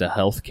access to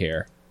health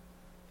care.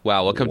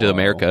 Wow, welcome to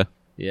America.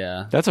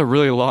 Yeah. That's a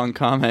really long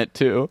comment,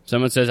 too.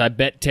 Someone says, I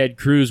bet Ted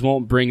Cruz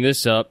won't bring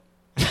this up.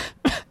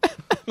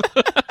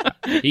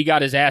 He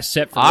got his ass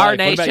set for Our life.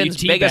 What about you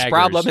nation's biggest teabaggers?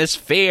 problem is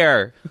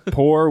fear.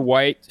 Poor,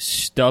 white,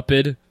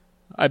 stupid.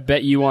 I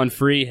bet you on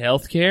free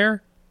health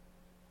care?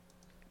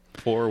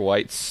 Poor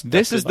white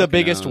This is the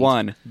biggest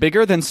one.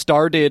 Bigger than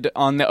Star did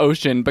on the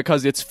ocean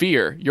because it's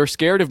fear. You're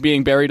scared of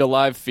being buried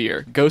alive,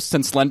 fear. Ghosts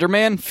and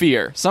Slenderman,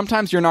 fear.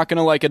 Sometimes you're not going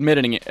to like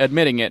admitting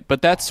it,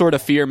 but that's sort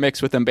of fear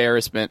mixed with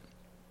embarrassment.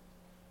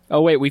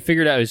 Oh, wait, we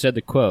figured out who said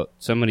the quote.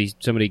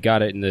 Somebody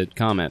got it in the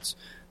comments.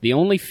 The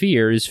only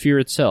fear is fear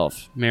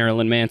itself.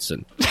 Marilyn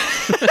Manson.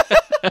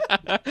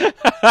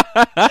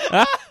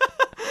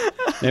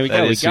 There we go.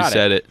 That We is who got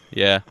said it.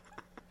 Yeah.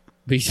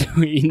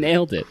 We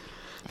nailed it.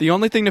 The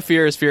only thing to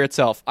fear is fear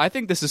itself. I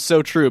think this is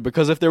so true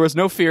because if there was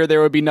no fear,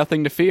 there would be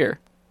nothing to fear.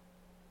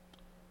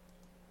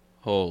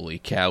 Holy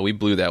cow, we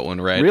blew that one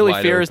right. Really,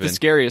 wide fear is the open.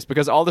 scariest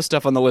because all the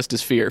stuff on the list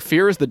is fear.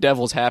 Fear is the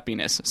devil's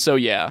happiness. So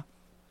yeah.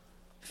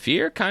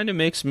 Fear kind of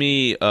makes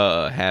me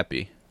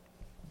happy.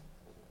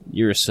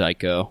 You're a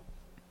psycho.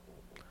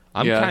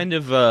 I'm Yeah. kind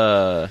of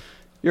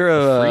You're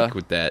a freak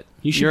with that.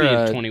 You should You're be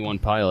a- in 21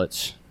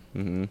 Pilots.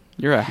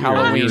 you're a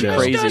Halloween weirdo.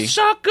 crazy.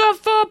 sucker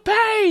for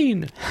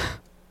pain.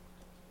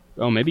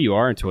 Oh, maybe you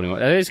are in 21.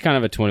 That is kind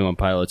of a 21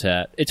 Pilots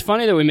hat. It's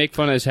funny that we make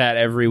fun of this hat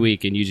every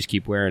week and you just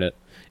keep wearing it.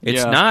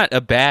 It's Yeah. not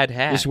a bad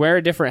hat. Just wear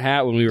a different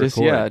hat when we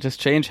record. Just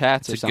change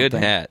hats or It's a something. good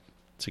hat.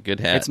 It's a good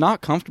hat. It's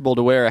not comfortable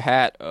to wear a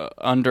hat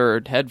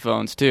under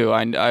headphones too.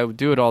 I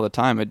do it all the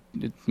time.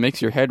 It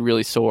makes your head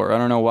really sore. I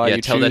don't know why Yeah,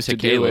 you tell that choose to to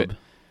do Caleb. it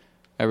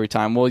every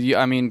time. Well,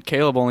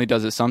 Caleb only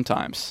does it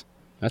sometimes.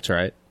 That's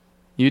right.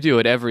 You do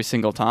it every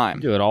single time.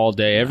 Do it all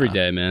day, every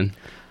day, man.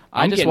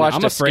 I just watched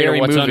I'm a afraid scary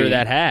of what's movie under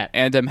that hat.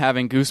 and I'm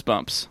having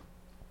goosebumps.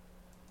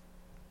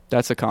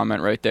 That's a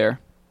comment right there.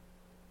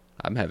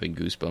 I'm having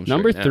goosebumps.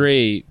 Number right now.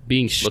 3,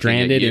 being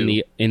stranded in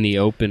you. the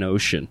open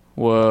ocean.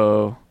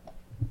 Whoa.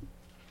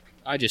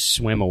 I just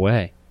swim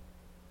away.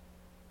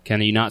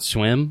 Can you not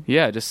swim?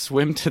 Yeah, just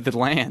swim to the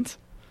land.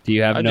 Do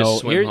you have I no? just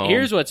swim home.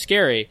 Here's what's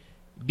scary: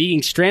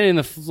 being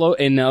stranded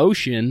in the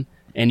ocean,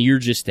 and you're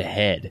just a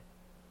head,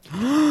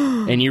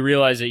 and you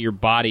realize that your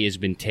body has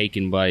been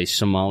taken by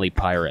Somali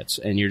pirates,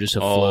 and you're just a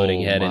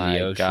floating head in my the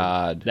ocean.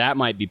 God. That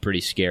might be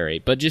pretty scary.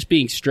 But just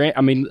being stranded.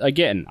 I mean,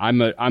 again,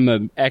 I'm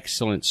an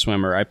excellent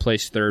swimmer. I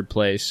placed 3rd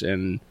place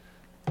in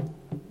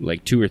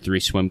like 2 or 3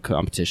 swim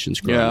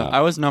competitions growing Yeah, up.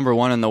 I was number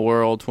 1 in the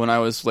world when I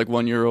was like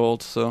 1 year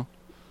old. So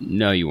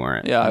No, you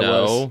weren't. yeah, I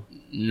No. was.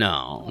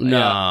 No.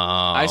 Yeah.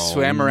 I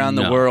swam around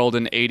the no. world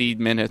in 80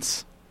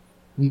 minutes.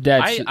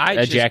 That's I a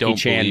just Jackie don't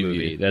Chan believe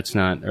movie. you. That's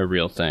not a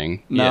real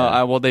thing. No,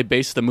 Yeah. they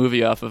based the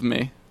movie off of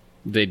me.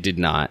 They did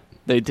not.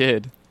 They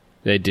did.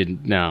 They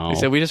didn't. No. They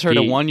said we just heard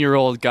a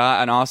 1-year-old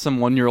guy, an awesome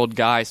 1-year-old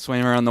guy,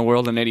 swam around the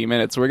world in 80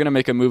 minutes. We're gonna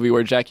make a movie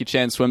where Jackie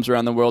Chan swims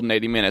around the world in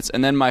 80 minutes,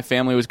 and then my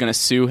family was gonna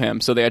sue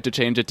him, so they had to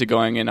change it to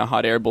going in a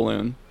hot air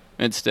balloon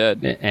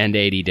instead. And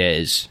 80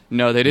 days.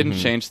 No, they didn't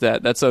change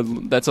that. That's a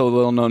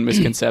little known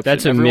misconception.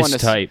 That's a Everyone is-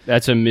 mistype.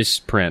 That's a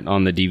misprint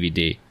on the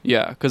DVD.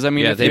 Yeah, because I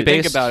mean, Yeah, if they you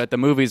think based- about it, the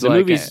movie's The like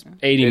movie's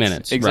 80 it's-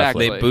 minutes,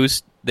 exactly. They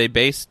boost. They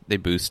based. They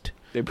based.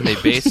 They They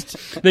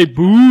based. They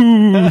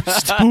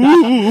boost.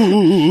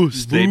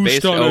 They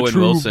based Owen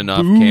Wilson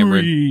off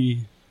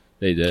Cameron.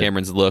 They did.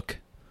 Cameron's look.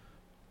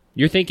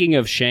 You're thinking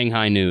of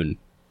Shanghai Noon.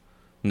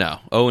 No,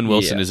 Owen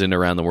Wilson Yeah. is in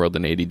Around the World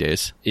in 80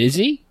 Days. Is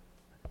he?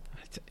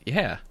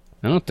 Yeah,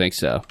 I don't think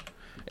so.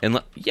 and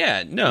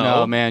yeah, no,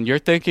 No, man, you're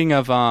thinking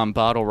of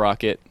Bottle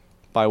Rocket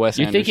by Wes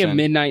You're Anderson. thinking of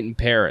Midnight in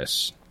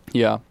Paris.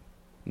 Yeah.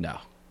 no.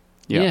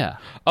 Yeah.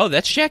 Oh,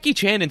 that's Jackie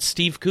Chan and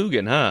Steve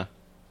Coogan, huh?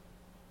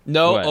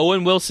 No, What?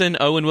 Owen Wilson.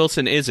 Owen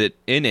Wilson is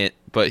in it,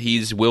 but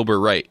he's Wilbur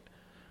Wright.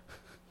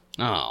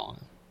 Oh.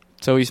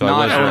 So he's So I not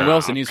was Owen right.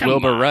 Wilson. He's Come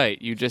Wilbur on.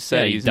 Wright. You just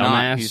said Yeah, he's dumbass.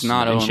 not. He's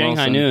not in Owen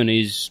Shanghai Wilson. Noon,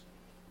 he's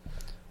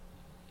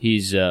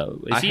is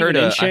I he heard even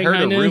in a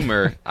Shanghai Noon?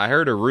 rumor. I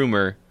heard a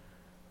rumor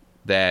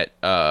that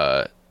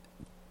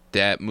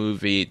that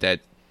movie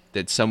that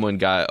someone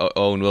got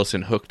Owen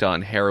Wilson hooked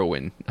on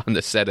heroin on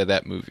the set of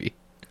that movie.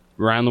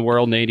 Around the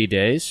World in 80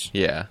 Days.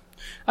 Yeah,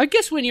 I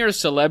guess when you're a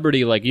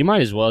celebrity, like, you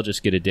might as well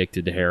just get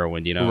addicted to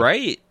heroin, you know?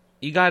 right.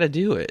 You got to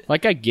do it.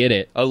 Like, I get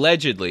it.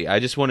 Allegedly, I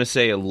just want to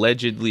say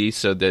allegedly,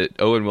 so that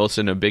Owen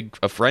Wilson,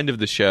 a friend of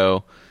the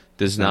show,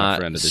 does not a not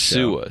friend of the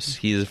sue show. us.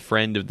 He's a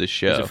friend of the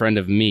show. He's a friend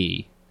of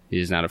me.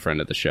 He's not a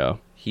friend of the show.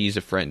 He's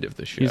a friend of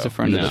the show. He's a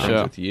friend of the Friends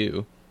show. With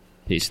you.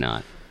 He's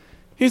not.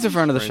 He's a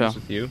friend of the show. Friends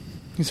with you.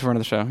 He's a friend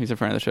of the show. He's a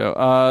friend of the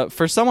show.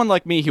 For someone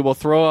like me who will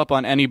throw up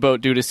on any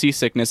boat due to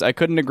seasickness, I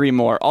couldn't agree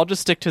more. I'll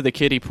just stick to the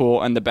kiddie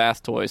pool and the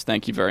bath toys.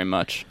 Thank you very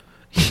much.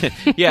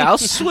 Yeah, I'll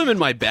swim in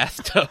my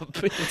bathtub.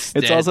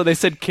 It's also, they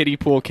said kiddie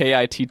pool, Kitty.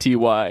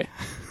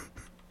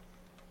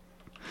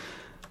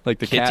 Like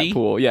the Kitty? cat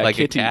pool. Yeah, Like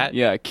a kitty. cat?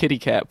 Yeah, kitty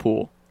cat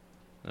pool.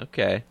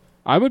 okay.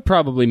 I would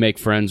probably make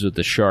friends with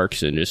the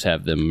sharks and just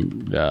have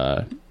them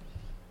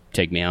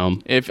take me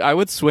home. If I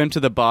would swim to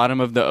the bottom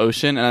of the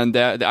ocean, and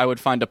I would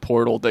find a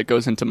portal that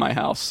goes into my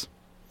house.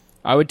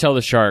 I would tell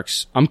the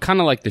sharks, I'm kind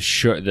of like the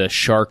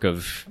shark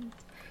of,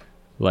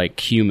 like,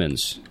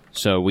 humans.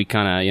 So we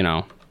kind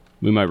of,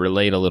 we might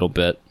relate a little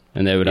bit,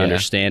 and they would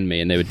understand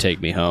me, and they would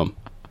take me home.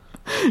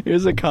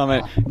 Here's a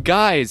comment.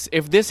 Guys,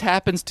 if this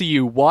happens to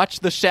you,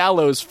 watch The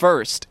Shallows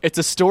first. It's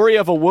a story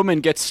of a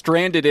woman gets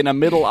stranded in a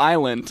middle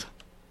island.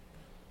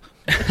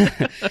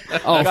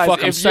 Oh, Guys,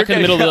 fuck, I'm if stuck in you're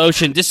the middle of the gonna-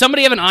 ocean. Does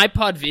somebody have an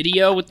iPod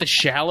video with The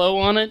Shallow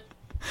on it?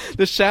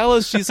 The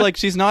Shallows,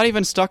 she's not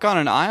even stuck on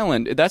an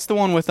island. That's the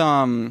one with,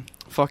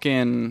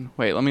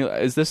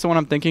 is this the one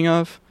I'm thinking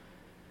of?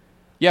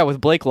 Yeah,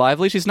 with Blake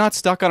Lively. She's not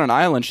stuck on an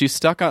island. She's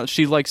stuck like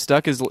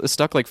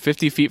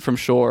 50 feet from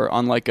shore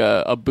on like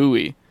a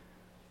buoy.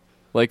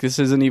 Like this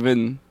doesn't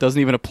even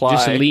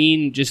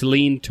apply. Just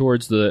lean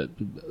towards the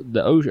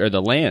ocean or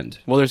the land.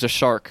 Well, there's a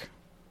shark.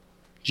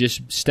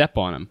 Just step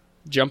on him.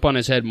 Jump on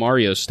his head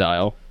Mario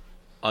style.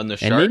 On the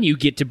shark? And then you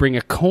get to bring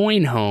a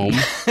coin home.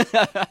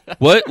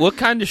 What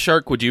kind of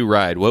shark would you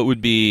ride? What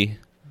would be...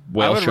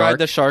 Whale I would shark. ride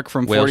the shark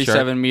from Whale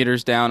 47 shark?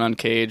 meters down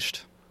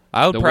uncaged.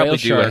 I would The probably whale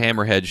do shark. a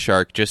hammerhead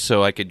shark just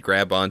so I could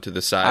grab onto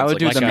the sides. I would like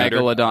do a the scooter.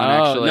 megalodon,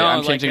 actually. no,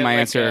 I'm changing my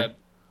answer.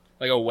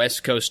 Like a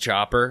West Coast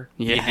chopper.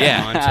 Yeah. You'd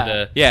hang onto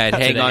the, Yeah, I'd to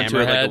hang the on to it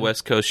like a hammerhead.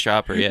 West Coast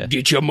chopper, yeah.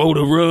 Get your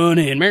motor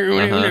running.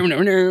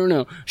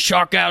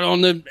 Shark out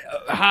on the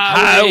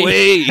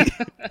highway.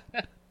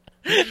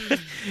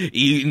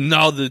 Eating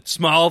all the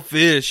small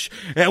fish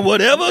and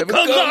whatever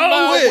comes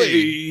our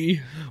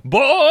way.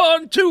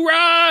 Born to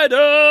ride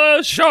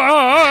a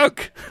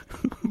shark.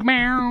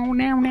 My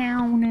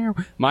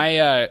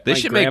They my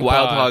should make grandpa-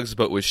 Wild Hogs,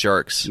 but with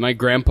sharks. My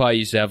grandpa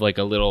used to have like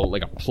a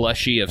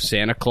plushie of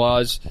Santa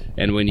Claus,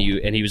 and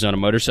he was on a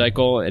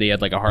motorcycle, and he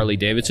had like a Harley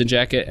Davidson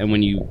jacket, and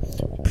when you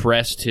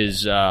pressed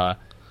his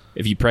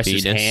if you pressed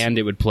his Penis. hand,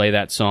 it would play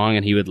that song,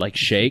 and he would like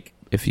shake.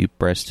 If you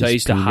pressed So I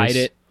used to hide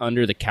it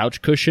under the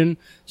couch cushion.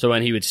 So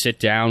when he would sit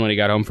down when he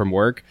got home from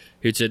work,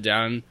 he would sit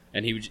down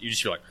and you'd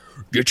just be like,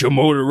 "Get your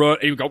motor run."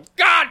 And he would go,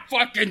 "God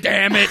fucking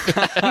damn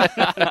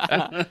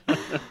it!"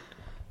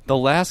 The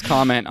last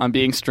comment on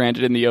being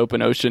stranded in the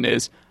open ocean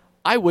is,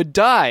 I would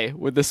die,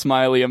 with the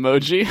smiley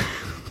emoji.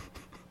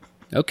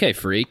 Okay,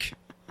 freak.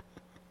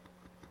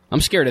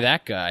 I'm scared of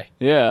that guy.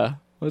 Yeah.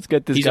 Let's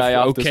get this He's guy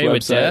off okay this with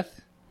website.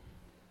 death.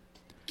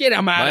 Get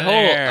him out My of whole,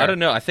 there. I don't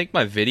know, I think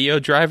my video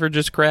driver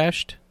just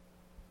crashed.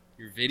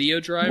 Your video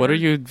driver. What are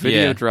you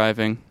video Yeah.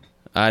 driving?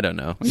 I don't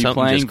know. Are you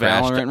Something playing just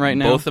crashed. Valorant right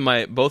now?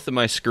 Both of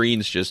my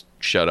screens just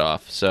shut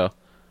off, so...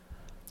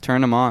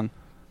 Turn them on.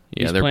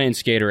 Yeah, He's playing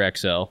Skater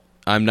XL.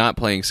 I'm not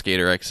playing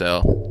Skater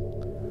XL.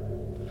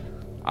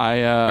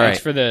 Thanks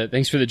for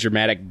the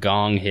dramatic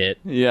gong hit.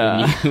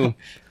 Yeah.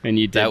 And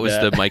you did That was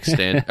the mic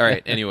stand. All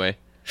right, anyway.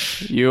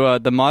 You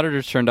the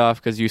monitor's turned off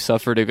because you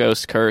suffered a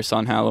ghost curse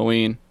on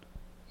Halloween.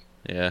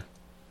 Yeah.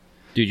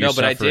 Dude, you're No,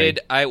 but suffering.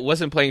 I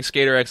wasn't playing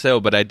Skater XL,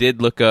 but I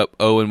did look up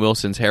Owen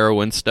Wilson's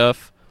heroin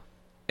stuff,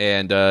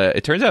 and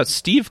it turns out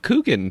Steve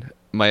Coogan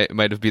might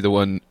have been the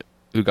one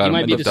who got He him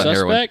might be the hooked on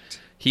heroin. suspect.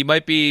 He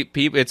might be.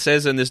 It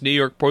says in this New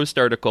York Post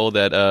article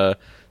that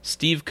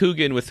Steve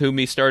Coogan, with whom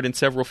he starred in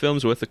several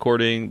films with,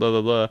 according blah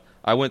blah blah.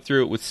 I went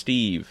through it with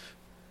Steve.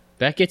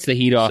 That gets the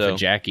heat off So- of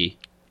Jackie.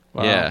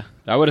 Yeah.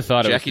 I would have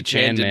thought Jackie it was the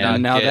Chan Chan did Man.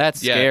 not Now get-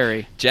 that's yeah.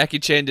 scary. Jackie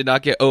Chan did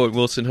not get Owen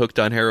Wilson hooked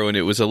on heroin.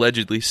 It was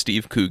allegedly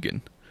Steve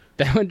Coogan.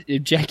 That would,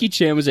 if Jackie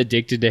Chan was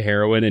addicted to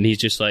heroin and he's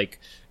just like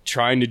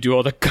trying to do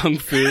all the kung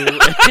fu, and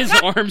his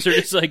arms are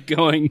just like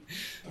going,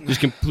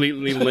 just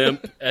completely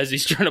limp as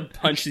he's trying to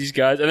punch these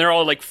guys, and they're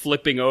all like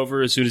flipping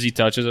over as soon as he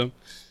touches them.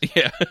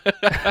 Yeah.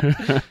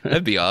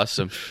 That'd be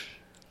awesome.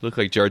 Look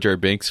like Jar Jar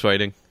Binks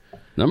fighting.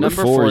 Number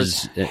Number four four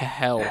is is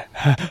hell.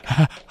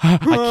 I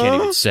can't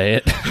even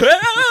say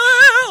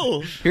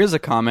it. Here's a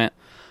comment.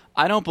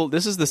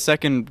 This is the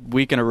second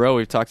week in a row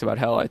we've talked about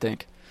hell, I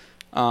think.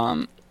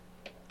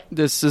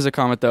 This is a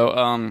comment,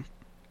 though.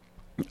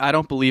 I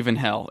don't believe in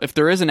hell. If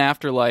there is an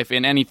afterlife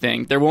in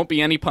anything, there won't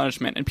be any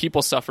punishment, and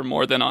people suffer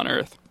more than on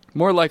Earth.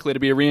 More likely to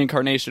be a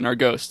reincarnation are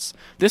ghosts.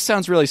 This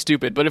sounds really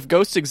stupid, but if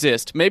ghosts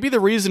exist, maybe the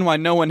reason why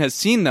no one has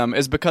seen them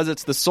is because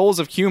it's the souls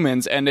of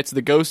humans and it's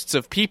the ghosts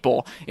of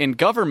people in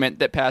government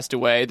that passed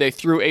away. They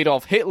threw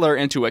Adolf Hitler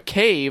into a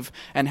cave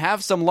and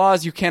have some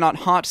laws you cannot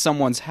haunt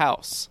someone's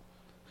house.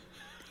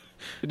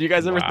 Did you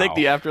guys ever think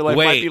the afterlife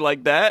might Wait. be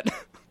like that?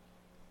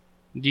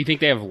 Do you think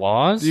they have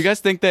laws? Do you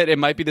guys think that it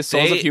might be the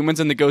souls They- of humans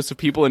and the ghosts of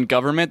people in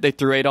government? They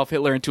threw Adolf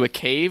Hitler into a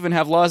cave and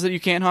have laws that you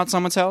can't haunt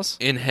someone's house?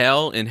 In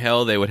hell,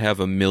 they would have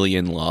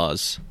 1,000,000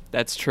 laws.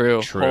 That's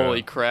true. True.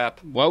 Holy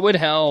crap. What would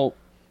hell?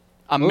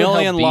 A would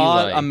million hell be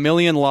laws, like? a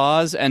million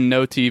laws, and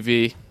no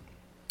TV.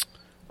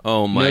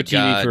 Oh my No TV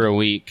god. for a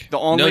week. The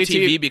only No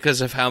TV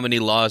because of how many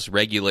laws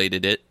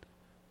regulated it.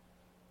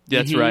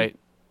 That's Mhm. right.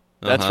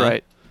 That's Uh-huh.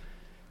 right.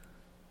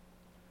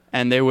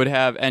 And they would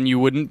have, and you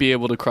wouldn't be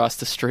able to cross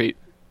the street.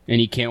 And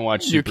you can't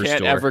watch Superstore. You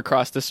can't ever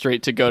cross the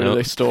street to go to Nope.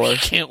 the store. You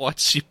can't watch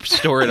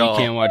Superstore at You all.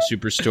 can't watch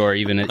Superstore,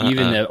 even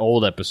the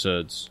old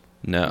episodes.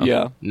 No.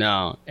 Yeah.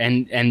 No,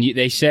 and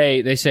they say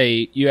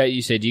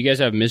you say, do you guys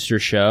have Mr.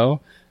 Show?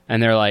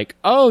 And they're like,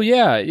 oh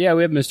yeah,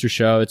 we have Mr.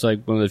 Show. It's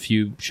like one of the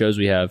few shows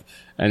we have.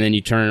 And then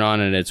you turn it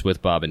on and it's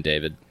with Bob and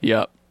David.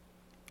 Yep.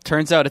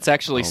 Turns out it's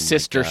actually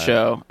Sister God.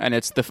 Show, and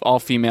it's the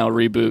all-female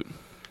reboot.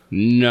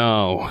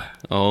 No.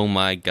 Oh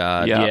my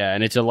God. Yeah. Yeah,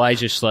 and it's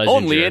Elijah Schlesinger.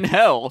 Only in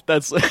hell.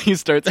 That's you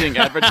start seeing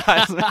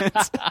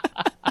advertisements.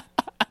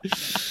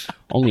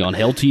 Only on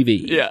Hell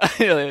TV.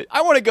 Yeah.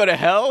 I want to go to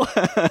hell.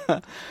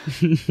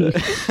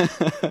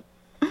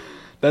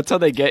 That's how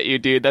they get you,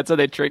 dude. That's how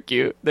they trick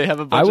you. They have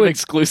a bunch of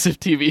exclusive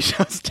TV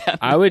shows down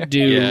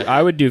there.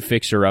 I would do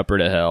Fixer Upper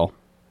to Hell.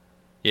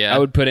 Yeah. I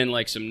would put in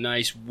like some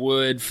nice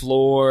wood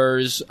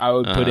floors. I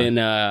would put in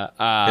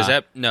Is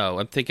that no?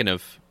 I'm thinking,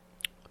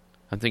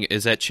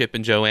 is that Chip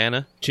and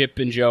Joanna? Chip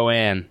and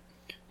Joanne.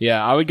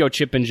 Yeah, I would go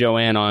Chip and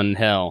Joanne on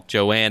Hell.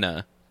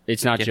 Joanna.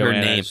 It's not Get Joanna.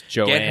 her name. It's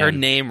Joanne. Get her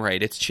name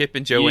right. It's Chip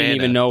and You Joanna. didn't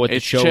even know what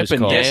It's the show Chip is and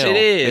called. Dale. Yes, it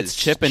is. It's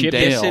Chip and Dale.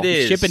 Yes, it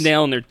is. Chip and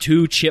Dale, and they're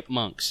two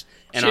chipmunks.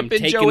 And Chip I'm and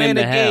taking Joanna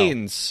them to hell.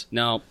 Gaines.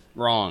 No,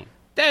 wrong.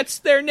 That's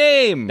their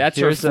name. That's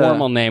Here's her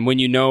formal name. When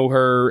you know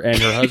her and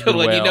her husband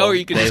When you well, know her,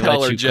 you can they just call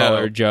let her you Joe. Call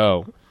her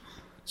Joe.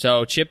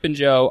 So Chip and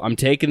Joe, I'm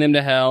taking them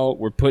to hell.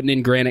 We're putting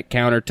in granite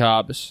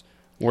countertops.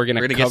 We're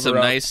gonna get cover some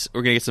up.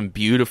 We're gonna get some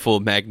beautiful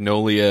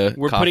magnolia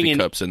coffee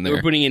cups in there.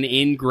 We're putting an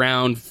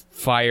in-ground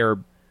fire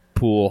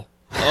pool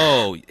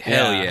Oh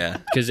hell yeah!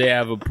 because they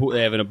have a pool.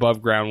 They have an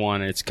above-ground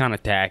one. And it's kind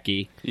of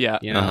tacky. Yeah.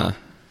 You know. Uh-huh.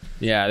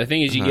 Yeah. The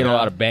thing is, you get a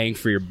lot of bang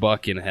for your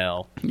buck in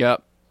hell.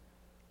 Yep.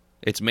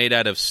 It's made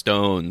out of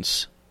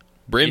stones,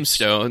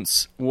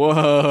 brimstones.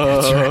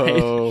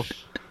 Whoa.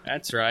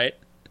 That's right.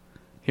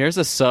 Here's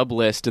a sub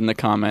list in the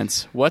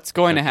comments. What's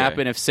going to Okay.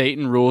 happen if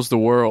Satan rules the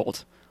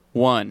world?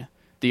 1.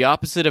 The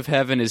opposite of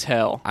heaven is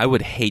hell. I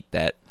would hate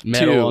that.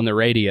 Metal 2. on the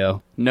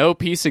radio. No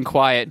peace and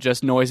quiet,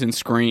 just noise and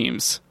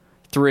screams.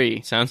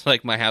 3. Sounds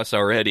like my house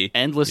already.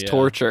 Endless Yeah.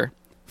 torture.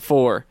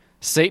 4.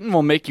 Satan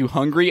will make you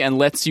hungry and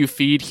lets you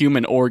feed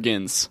human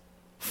organs.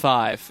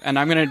 5. And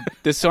I'm going to...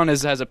 This one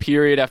has a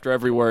period after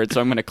every word, so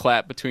I'm going to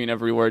clap between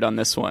every word on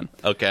this one.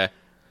 Okay.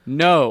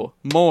 No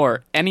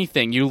more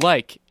anything you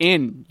like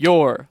in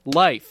your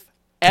life.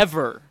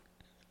 Ever.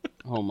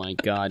 Oh my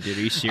god, dude,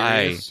 are you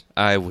serious?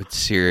 I would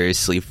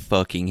seriously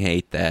fucking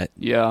hate that.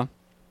 Yeah.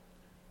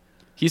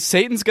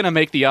 Satan's going to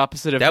make the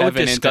opposite of That would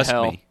heaven into disgust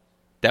hell. me.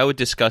 That would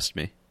disgust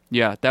me.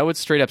 Yeah, that would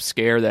straight up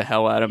scare the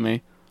hell out of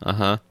me.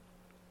 Uh-huh.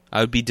 I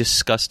would be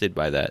disgusted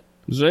by that.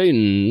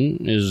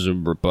 Satan is a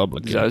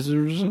Republican.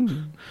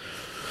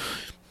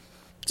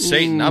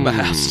 Satan, I'm a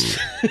house.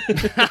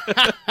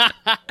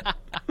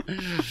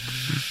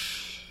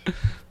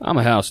 I'm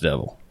a house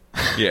devil.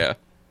 Yeah.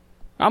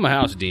 I'm a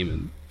house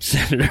demon,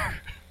 Senator.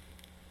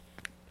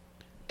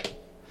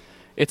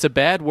 It's a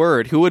bad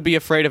word. Who would be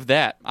afraid of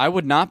that? I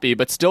would not be,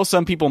 but still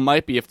some people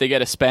might be if they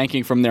get a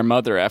spanking from their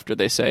mother after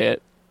they say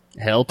it.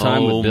 Hell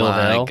time Oh with Bill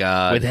my Hell.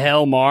 God. With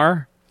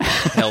Hellmar.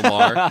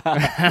 Helmar.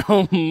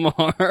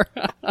 Hellmar.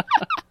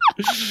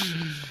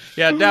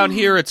 Yeah, down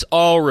here it's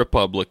all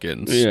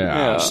Republicans.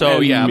 Yeah. So,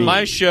 And yeah, me.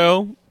 my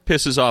show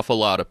pisses off a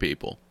lot of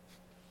people.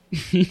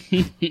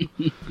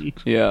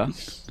 Yeah.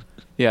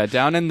 Yeah,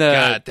 down in the...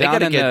 God, they down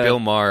gotta in get the, Bill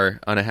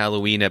Maher on a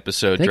Halloween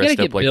episode They gotta dressed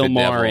get up like Bill the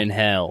Maher devil. in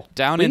hell.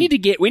 Down we in-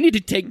 need to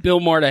take Bill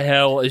Maher to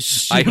hell as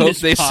soon I hope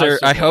as they possible.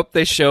 I hope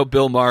they show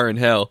Bill Maher in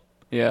hell,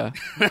 Yeah.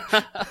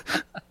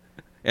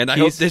 and I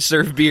hope they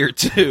serve beer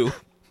too.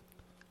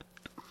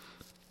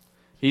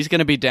 He's going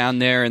to be down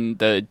there in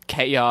the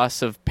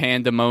chaos of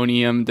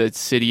pandemonium, the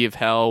city of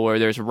hell, where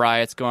there's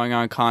riots going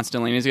on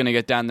constantly. And he's going to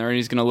get down there and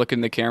he's going to look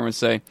in the camera and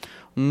say,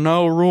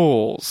 "No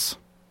rules."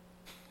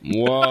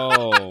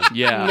 Whoa.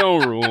 Yeah. No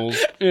rules.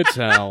 It's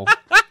hell.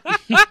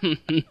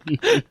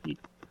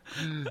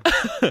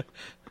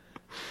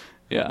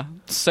 Yeah.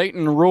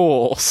 Satan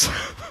rules.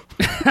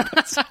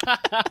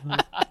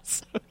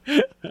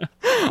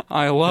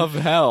 I love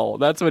hell.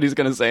 That's what he's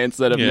going to say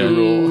instead of Yeah. no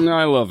rule.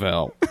 I love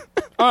hell.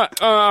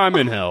 I'm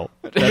in hell.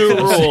 New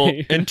rule: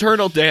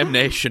 eternal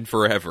damnation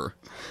forever.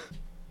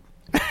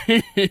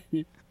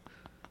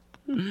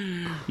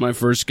 My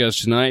first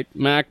guest tonight,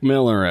 Mac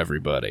Miller,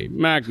 everybody.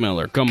 Mac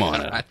Miller, come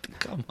on out.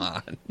 Come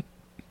on.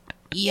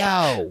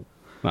 Yo.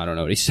 I don't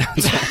know what he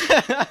sounds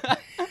like.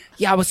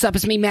 Yo, what's up?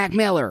 It's me, Mac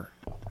Miller.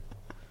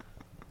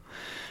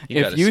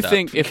 If you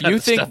think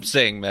stop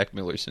saying Mac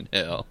Miller's in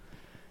hell.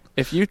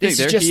 If you think This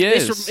is there just he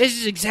is. this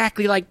is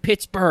exactly like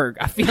Pittsburgh.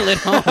 I feel at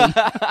home.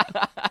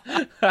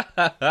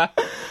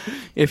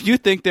 If you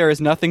think there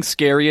is nothing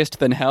scariest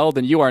than hell,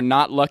 then you are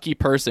not lucky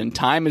person.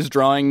 Time is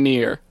drawing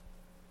near.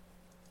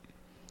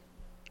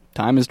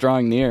 Time is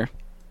drawing near.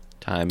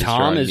 Tom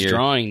is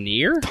drawing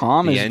near?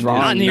 Tom The is end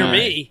drawing Not near nigh.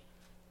 me.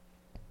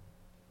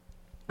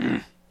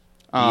 The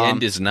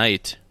end is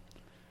night.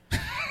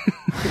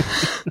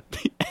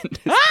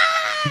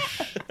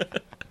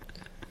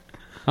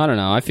 I don't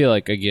know. I feel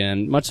like,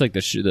 again, much like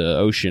the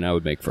ocean, I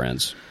would make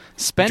friends.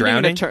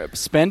 Drowning?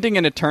 Spending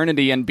an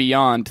eternity and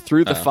beyond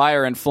through the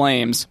fire and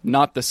flames,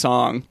 not the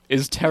song,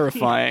 is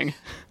terrifying.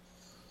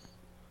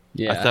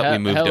 Yeah, I thought we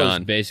moved Hell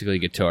on. is basically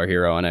Guitar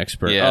Hero and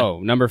Expert. Yeah. Oh,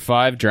 number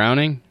 5,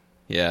 drowning.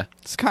 Yeah.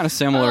 It's kind of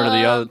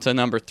similar to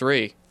number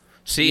 3.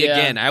 See, Yeah.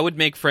 again, I would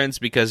make friends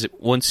because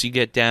once you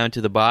get down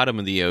to the bottom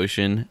of the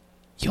ocean,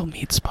 you'll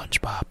meet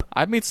SpongeBob.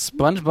 I'd meet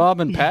SpongeBob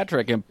and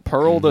Patrick and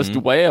Pearl the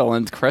whale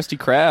and Krusty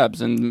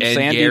Krabs and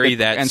Sandy Gary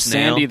that and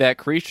snail. Sandy that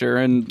creature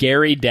and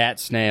Gary Dat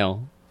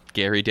Snail.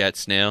 Gary Dat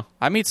Snail.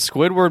 I meet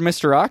Squidward,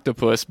 Mr.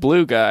 Octopus,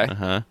 blue guy.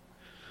 Uh-huh.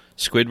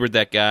 Squidward,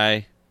 that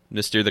guy.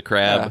 Mr. the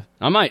Crab.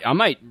 I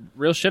might,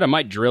 real shit, I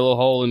might drill a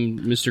hole in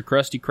Mr.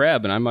 Krusty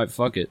Krab and I might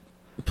fuck it.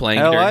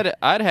 Plankton. Hell,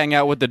 I'd hang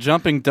out with the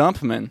jumping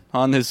dumpman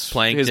on his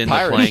Plankton, his the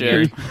pirate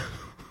ship. plankton.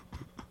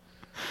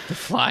 The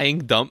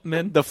flying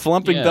dumpman? The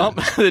flumping Yeah.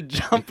 dump, the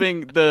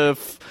jumping, the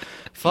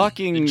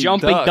fucking The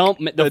jumping duck, dump,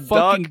 the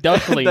fucking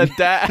duckling. the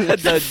Fucking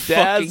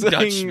dazzling,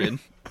 Dutchman.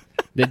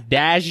 The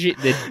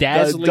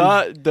dazzling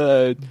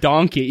the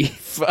donkey.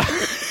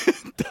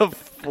 the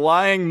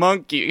flying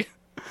monkey.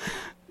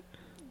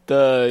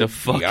 The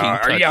fucking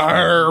Dutchman.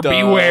 Yar, Duh.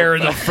 beware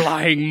the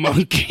flying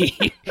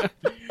monkey.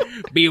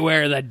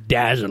 Beware the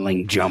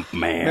dazzling jump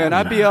man. Man,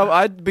 I'd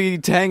be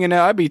hanging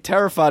out. I'd be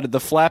terrified of the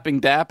flapping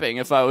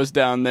dapping if I was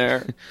down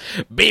there.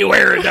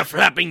 Beware the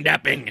flapping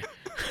dapping.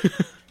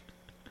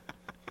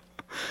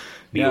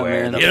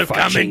 Beware man. the He'll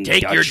come and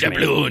take your Dutchman.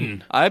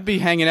 doubloon. I'd be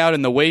hanging out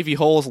in the Wavy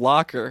Holes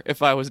locker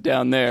if I was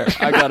down there.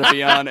 I gotta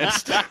be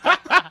honest.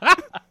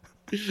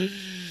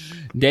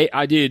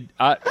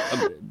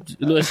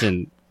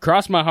 Listen,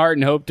 cross my heart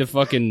and hope to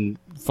fucking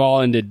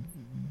fall into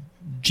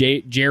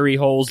Jerry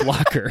Hole's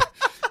locker.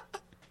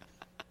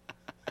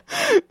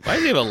 Why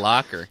does he have a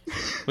locker?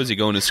 Was he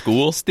going to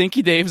school?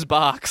 Stinky Dave's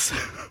box.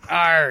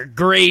 Our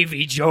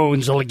Gravy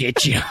Jones will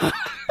get you.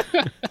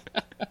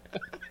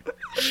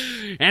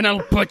 And I'll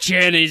put you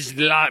in his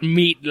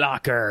meat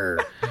locker.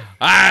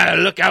 Ah,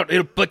 look out,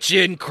 he'll put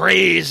you in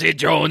Crazy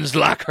Jones'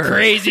 locker.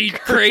 Crazy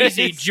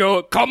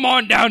Joe. Come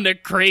on down to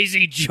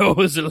Crazy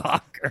Joe's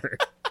locker.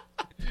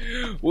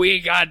 We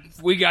got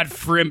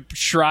Frimp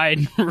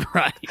Shrine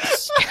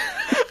rice.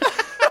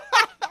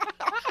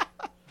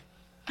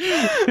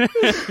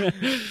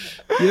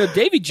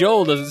 Davy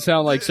Joel doesn't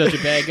sound like such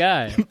a bad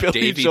guy. Billy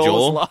Davy Joel's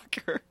Joel?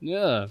 locker.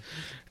 Yeah.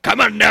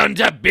 Come on down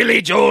to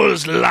Billy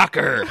Joel's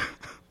locker.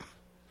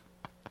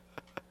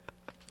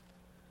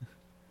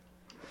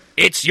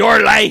 It's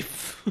your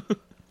life.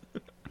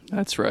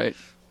 That's right.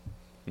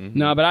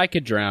 No, but I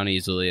could drown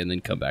easily and then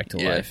come back to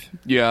life.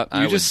 Yeah,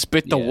 you just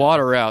spit the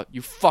water out.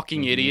 You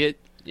fucking idiot.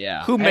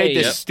 Yeah. Who made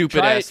this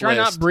stupid ass Try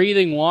not list?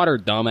 breathing water,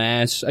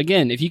 dumbass.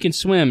 Again, if you can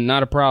swim,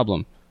 not a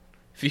problem.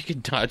 If you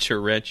can dodge a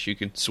wrench, you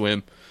can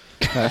swim.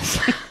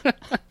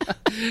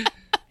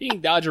 You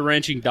can dodge a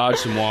wrench, you can dodge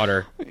some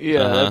water.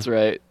 Yeah, that's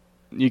right.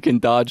 You can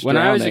dodge When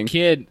drowning. I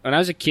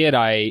was a kid,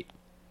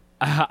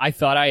 I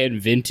thought I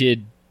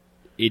invented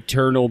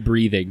eternal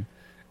breathing,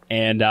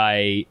 and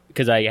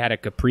because I had a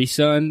Capri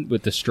Sun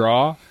with the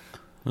straw,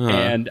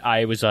 and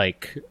I was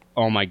like,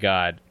 oh my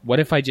god, what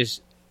if I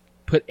just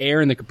put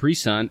air in the Capri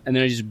Sun and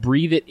then I just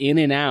breathe it in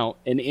and out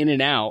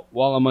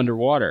while I'm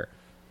underwater?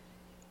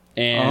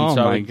 And Oh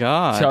so my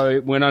God. So I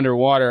went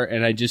underwater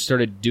and I just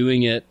started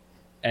doing it,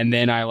 and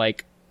then I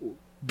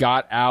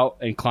got out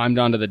and climbed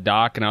onto the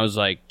dock, and I was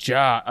like,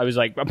 I'm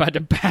about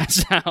to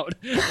pass out.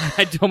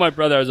 I told my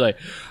brother, I was like,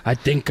 I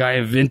think I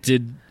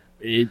invented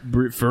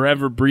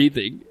forever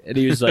breathing, and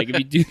he was like, if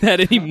you do that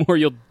anymore,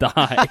 you'll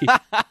die.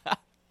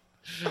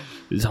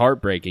 It's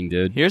heartbreaking,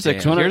 dude. Here's a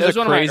It was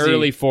one of my crazy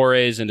early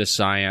forays into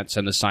science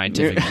and the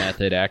scientific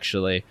method,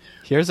 actually.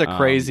 Here's a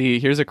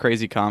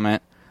crazy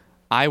comment.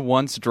 I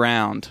once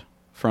drowned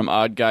from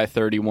Odd Guy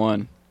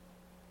 31.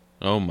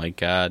 Oh my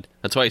god.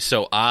 That's why he's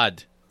so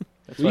odd.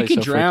 That's why You he's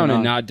can so drown freaking and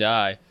odd. not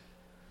die.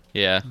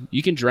 Yeah.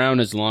 You can drown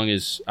as long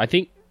as I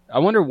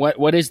wonder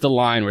what is the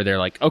line where they're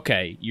like,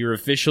 okay, you're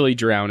officially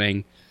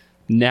drowning.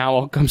 Now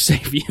I'll come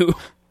save you.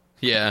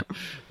 Yeah.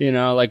 What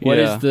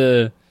Yeah. is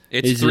the?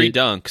 It's Is three it-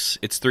 dunks.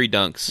 It's 3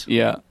 dunks.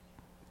 Yeah.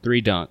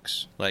 3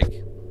 dunks,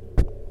 Like,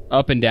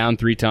 up and down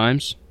 3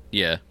 times,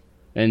 yeah.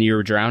 and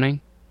you're drowning.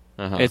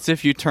 Uh-huh. It's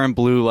if you turn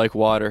blue like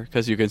water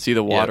because you can see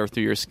the water Yeah.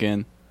 through your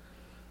skin.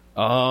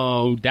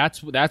 Oh,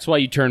 that's why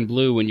you turn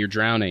blue when you're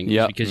drowning.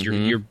 Yep. because The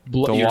your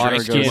water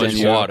skin goes Too in much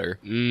you. water.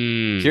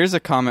 Here's a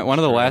comment. One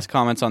of the last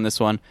comments on this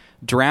one.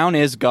 Drown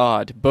is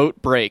God.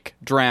 Boat break.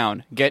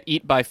 Drown. Get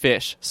eat by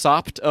fish.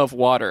 Sopped of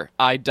water.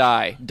 I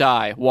die.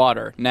 Die.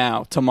 Water.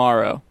 Now.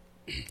 Tomorrow.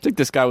 I think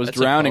this guy was That's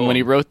a drowning when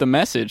he poem. wrote the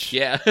message.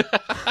 Yeah.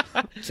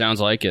 Sounds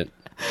like it.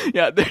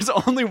 Yeah, there's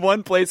only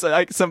one place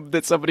that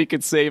somebody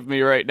could save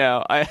me right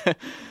now. I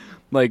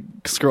like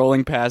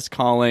scrolling past,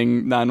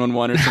 calling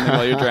 911 or something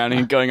while you're drowning,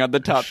 and going on the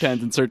top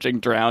 10s and searching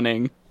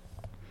drowning.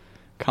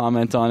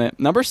 Comment on it.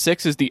 Number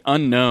 6 is the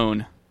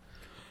unknown.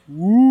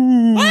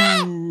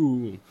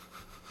 Ooh.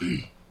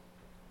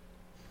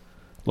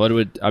 What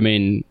would I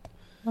mean?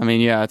 I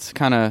mean, yeah, it's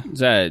kind of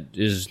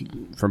Is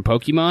from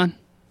Pokemon?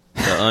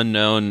 The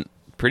unknown.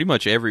 Pretty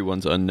much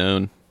everyone's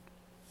unknown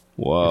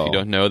Whoa! if you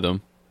don't know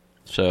them.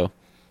 So,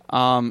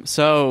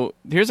 So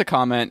here's a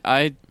comment.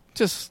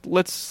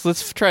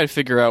 Let's try to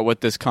figure out what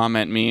this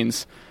comment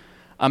means.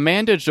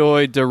 Amanda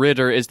Joy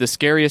DeRitter is the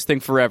scariest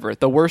thing forever,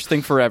 the worst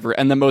thing forever,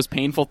 and the most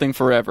painful thing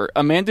forever.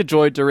 Amanda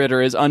Joy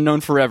DeRitter is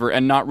unknown forever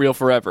and not real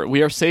forever.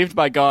 We are saved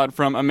by God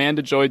from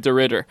Amanda Joy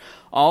DeRitter.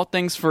 All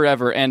things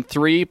forever and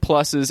 3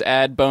 pluses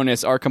add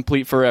bonus are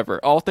complete forever.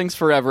 All things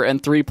forever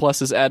and 3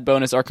 pluses add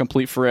bonus are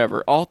complete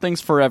forever. All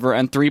things forever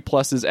and 3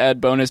 pluses add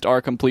bonus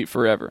are complete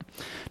forever.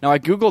 Now, I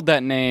Googled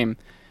that name.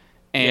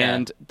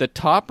 And the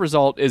top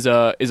result is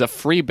a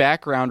free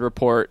background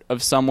report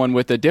of someone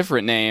with a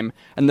different name,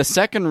 and the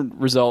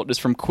second result is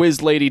from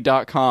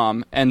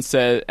Quizlady.com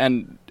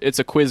and it's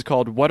a quiz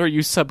called "What Are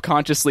You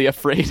Subconsciously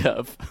Afraid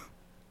of?"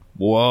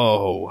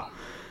 Whoa.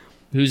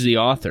 Who's the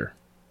author?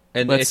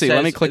 And Let's see.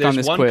 Let me click on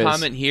this quiz.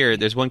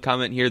 There's one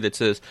comment here that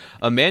says,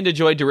 Amanda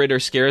Joy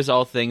DeRitter scares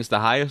all things the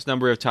highest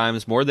number of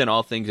times, more than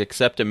all things,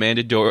 except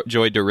Amanda Joy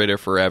DeRitter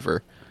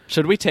forever.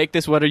 Should we take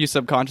this "What Are You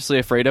Subconsciously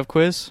Afraid of"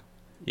 quiz?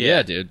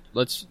 Yeah, dude.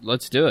 Let's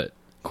do it.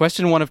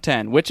 Question 1 of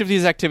 10. Which of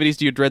these activities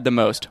do you dread the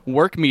most?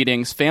 Work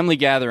meetings, family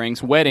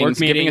gatherings, weddings,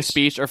 giving a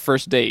speech, or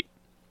first date?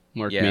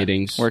 Work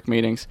meetings. Work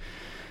meetings.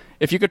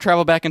 If you could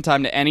travel back in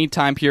time to any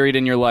time period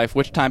in your life,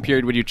 which time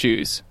period would you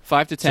choose?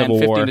 5 to 10, Civil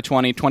 15 War. to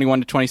 20, 21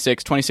 to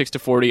 26, 26 to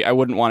 40. I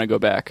wouldn't want to go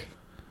back.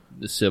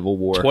 The Civil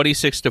War.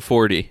 26 to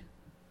 40.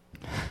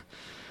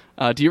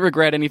 Do you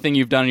regret anything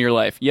you've done in your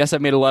life? Yes,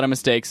 I've made a lot of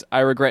mistakes.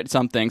 I regret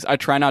some things. I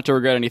try not to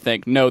regret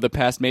anything. No, the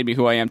past made me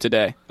who I am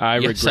today. I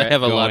Yes, I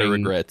have a lot of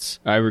regrets.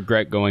 I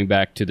regret going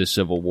back to the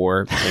Civil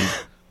War and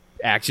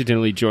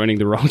accidentally joining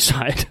the wrong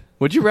side.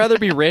 Would you rather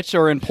be rich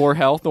or in poor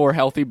health, or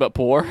healthy but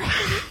poor?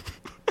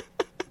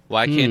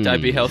 Why can't I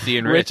be healthy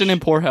and rich? Rich and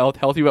in poor health,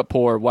 healthy but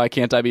poor. Why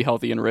can't I be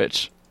healthy and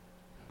rich?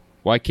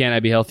 Why can't I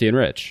be healthy and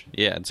rich?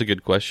 Yeah, it's a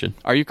good question.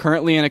 Are you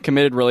currently in a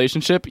committed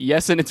relationship?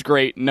 Yes, and it's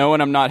great. No,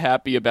 and I'm not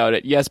happy about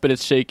it. Yes, but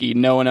it's shaky.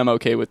 No, and I'm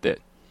okay with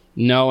it.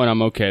 No, and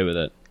I'm okay with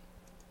it.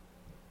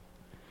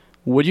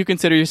 Would you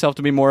consider yourself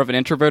to be more of an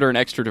introvert or an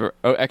extrovert?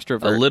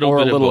 A little or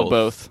bit a little of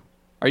both.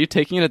 Are you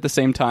taking it at the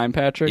same time,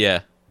 Patrick?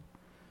 Yeah.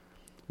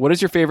 What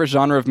is your favorite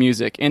genre of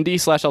music?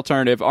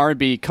 Indie/alternative,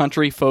 R&B,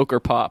 country, folk,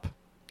 or pop?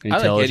 I like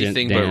Intelligent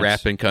anything dance. but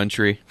rap and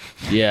country.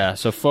 Yeah,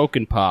 so folk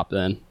and pop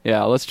then.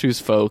 Yeah, let's choose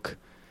folk.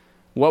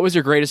 What was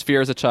your greatest fear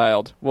as a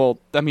child? Well,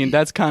 I mean,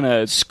 that's kind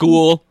of...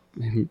 School.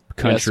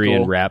 Country cool.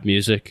 and rap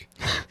music.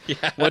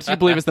 What do you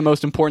believe is the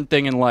most important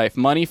thing in life?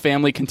 Money,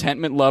 family,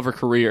 contentment, love, or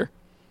career?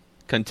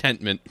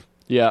 Contentment.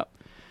 Yeah.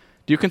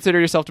 Do you consider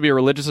yourself to be a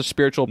religious or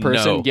spiritual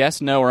person? No. Yes,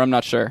 no, or I'm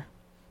not sure.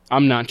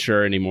 I'm not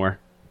sure anymore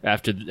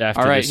after All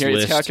right, this here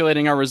list. it's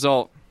calculating our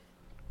result.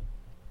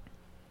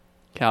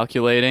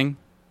 Calculating.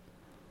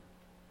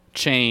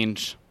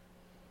 Change.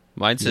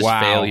 Mine says Wow.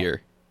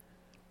 failure.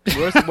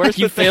 Where's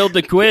You the failed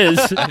the quiz.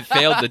 I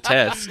failed the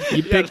test.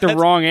 You picked the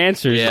wrong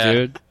answers, Yeah.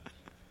 dude.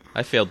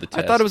 I failed the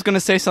test. I thought it was going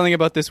to say something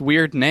about this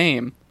weird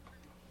name.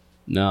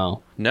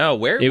 No. No,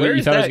 where You is thought it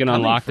was that going to coming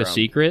unlock the from?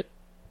 secret?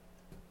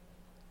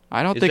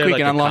 I don't Is think there we like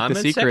can a unlock the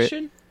comment secret.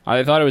 section?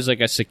 I thought it was like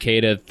a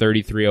Cicada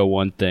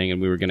 3301 thing, and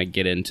we were going to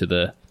get into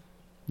the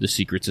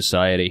secret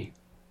society.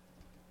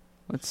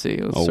 Let's see.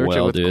 Let's Oh, search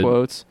well, it with dude.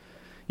 quotes.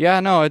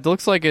 Yeah, no, it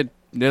looks like it.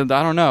 I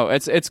don't know.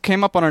 It's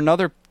came up on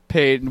another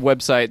paid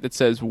website that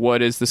says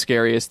what is the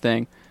scariest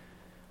thing.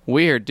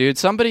 Weird, dude.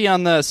 One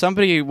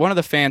of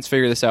the fans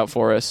figure this out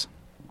for us.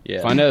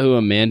 Yeah. Find out who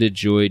Amanda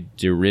Joy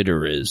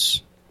DeRitter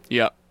is.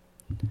 Yep.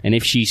 And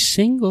if she's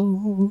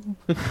single.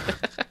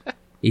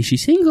 Is she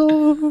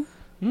single?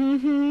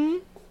 Mm-hmm.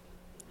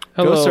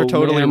 Hello, Ghosts are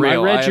totally ma'am.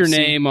 real. I read I your have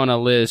seen- name on a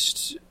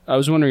list. I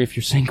was wondering if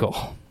you're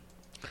single.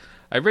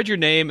 I read your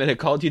name and it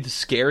called you the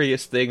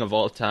scariest thing of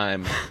all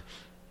time.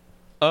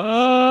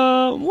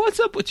 What's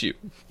up with you?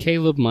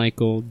 Caleb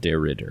Michael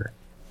DeRitter.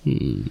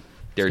 It's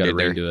got a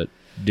ring to it.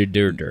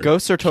 DeRitter.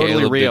 Ghosts are totally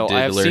Caleb the real.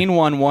 I have Diddler. seen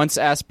one once,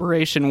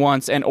 aspiration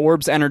once, and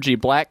orbs energy,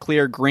 black,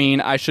 clear, green.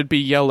 I should be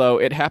yellow.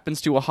 It happens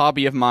to a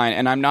hobby of mine,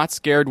 and I'm not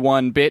scared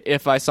one bit.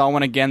 If I saw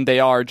one again, they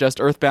are just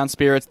earthbound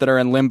spirits that are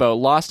in limbo,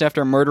 lost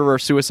after murder or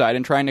suicide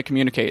and trying to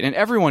communicate. And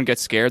everyone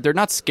gets scared. They're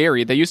not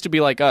scary. They used to be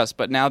like us,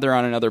 but now they're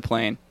on another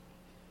plane.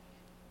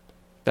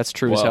 That's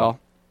true as Whoa. hell.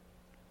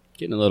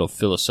 Getting a little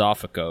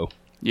philosophico.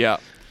 Yeah.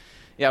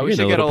 Yeah, we You're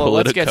should a get a little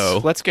little. politico.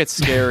 Let's get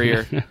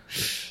scarier.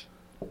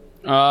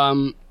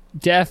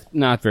 Death,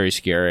 not very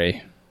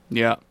scary.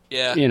 Yeah.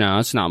 Yeah. You know,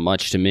 it's not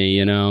much to me,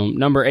 you know.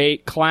 Number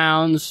 8,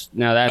 clowns.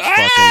 Now that's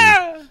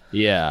fucking...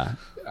 Yeah.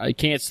 I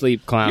can't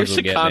sleep. Clowns Here's will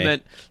a get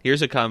comment.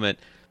 Here's a comment.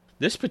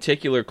 This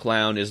particular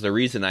clown is the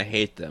reason I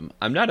hate them.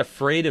 I'm not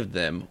afraid of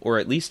them, or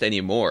at least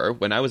anymore.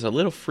 When I was a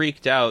little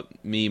freaked out,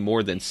 me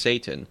more than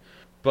Satan.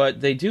 But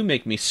they do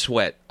make me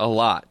sweat a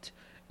lot.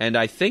 And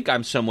I think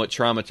I'm somewhat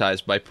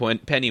traumatized by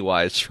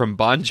Pennywise from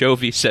Bon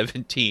Jovi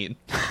 17.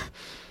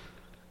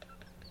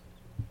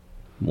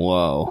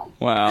 Whoa.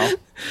 Wow.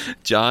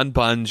 John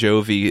Bon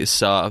Jovi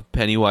saw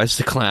Pennywise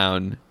the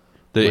Clown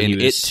When in he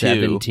was It 2.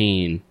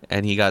 17.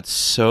 and he got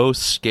so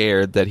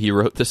scared that he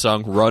wrote the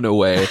song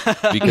Runaway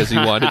because he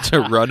wanted to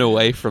run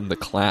away from the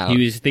clown.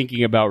 He was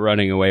thinking about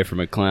running away from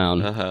a clown.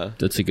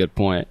 That's a good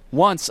point.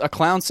 Once, a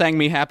clown sang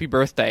me happy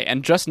birthday,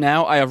 and just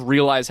now I have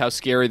realized how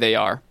scary they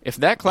are. If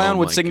that clown Oh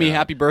would my sing me God.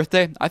 happy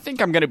birthday, I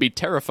think I'm going to be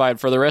terrified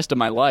for the rest of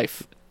my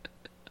life.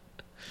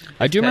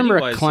 I do remember a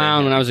Pennywise clown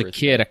sang when I was a Happy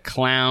kid, a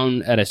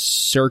clown at a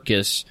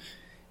circus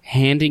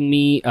handing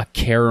me a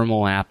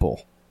caramel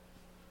apple.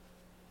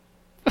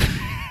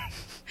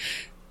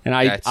 And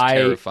That's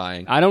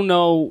terrifying. I don't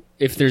know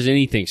if there's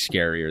anything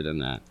scarier than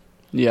that,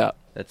 Yeah.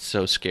 That's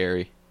so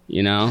scary.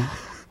 you know?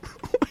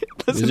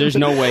 'Cause there's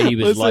no way he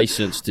was listen.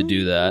 licensed to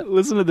do that.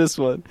 Listen to this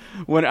one.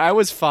 When I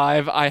was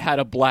 5, I had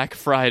a Black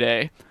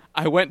Friday.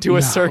 I went to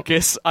a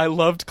circus. I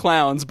loved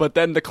clowns, but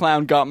then the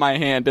clown got my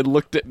hand and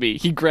looked at me.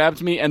 He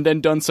grabbed me and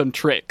then done some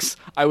tricks.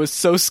 I was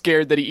so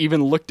scared that he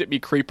even looked at me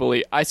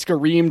creepily. I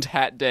screamed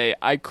hat day.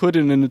 I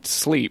couldn't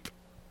sleep.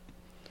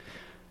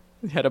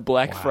 He had a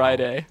Black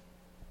Friday.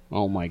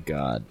 Oh my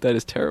god. That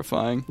is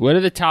terrifying. What are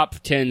the top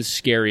 10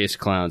 scariest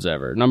clowns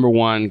ever? Number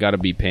 1 got to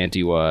be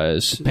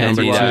Pennywise.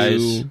 Number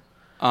Pennywise. 2,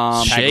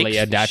 Shakes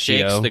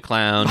Pagliaccio. the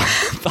clown.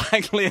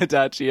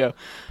 Pagliaccio.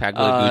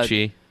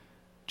 Pagliacci.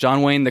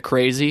 John Wayne the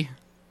Crazy.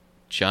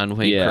 John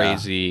Wayne Yeah.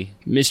 Crazy.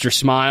 Mr.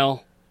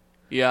 Smile,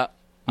 Yeah.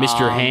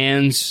 Mr.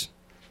 Hands,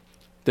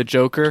 The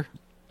Joker.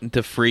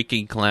 The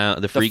freaky clown.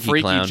 The The freaky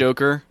freaky clown.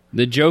 the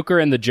the Joker,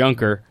 and the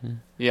Junker.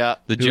 Yeah.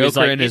 The Who is Joker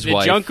like- and his the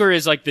wife. Junker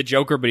is like the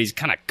Joker, but he's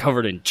kind of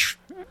covered in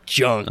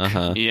junk.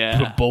 Uh-huh.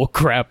 Yeah. Bull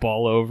crap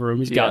all over him.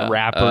 He's Yeah. got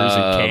wrappers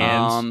and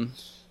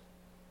cans.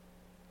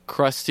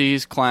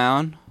 Krusty's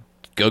clown.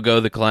 Go-Go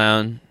the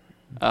clown.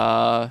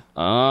 Oh.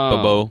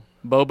 Bobo.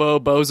 Bobo,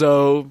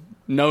 Bozo,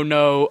 No,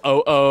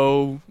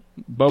 Oh.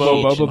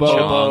 Bobo, Bobo, Bobo.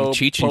 Chong.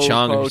 Cheech and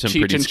Chong are some Cheech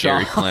pretty and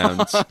scary Chong.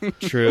 clowns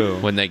True.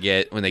 when they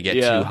get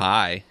Yeah. too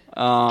high.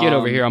 Get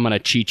over here. I'm gonna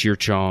cheat your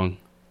chong.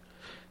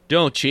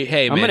 Don't cheat.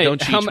 Hey I'm man, gonna,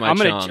 don't cheat my I'm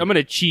chong.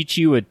 gonna cheat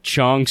you with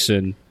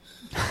chongson.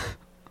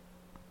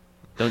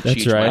 Don't That's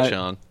cheat my right.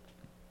 chong.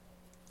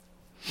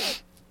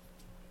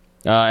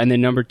 And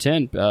then number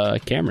 10,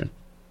 Cameron.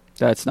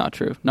 That's not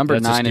true. Number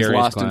That's the 9 is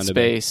scariest Lost in clown to me.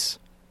 Space.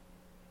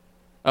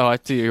 Oh, I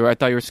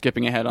thought you were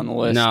skipping ahead on the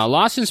list. No,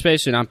 Lost in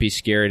Space would not be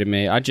scary to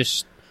me. I'd you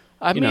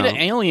meet know. an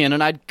alien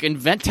and I'd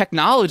invent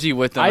technology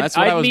with them. That's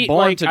what I was meet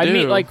born like, to I'd do.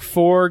 meet like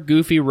 4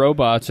 goofy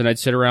robots, and I'd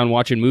sit around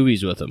watching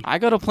movies with them. I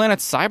go to planet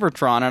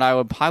Cybertron and I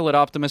would pilot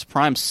Optimus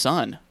Prime's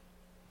son.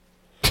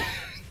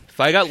 If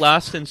I got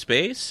lost in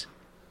space,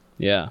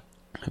 Yeah.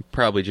 I'd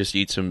probably just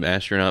eat some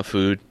astronaut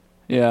food.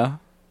 Yeah.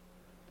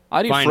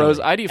 I'd eat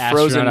Finally, I'd eat astronaut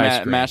frozen ice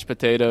cream. mashed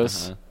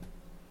potatoes.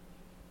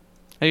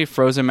 I'd eat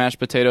frozen mashed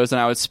potatoes and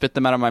I would spit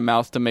them out of my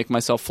mouth to make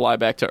myself fly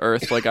back to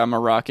Earth like I'm a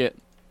rocket.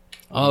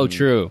 Oh,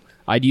 true.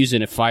 I'd use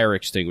a fire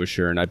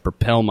extinguisher, and I'd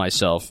propel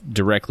myself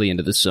directly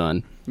into the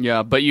sun.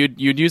 Yeah, but you'd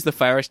use the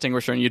fire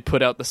extinguisher and you'd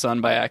put out the sun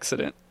by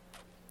accident.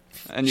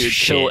 And you'd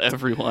kill Shit.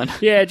 everyone.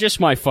 Yeah, just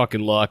my fucking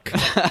luck.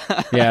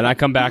 Yeah, and I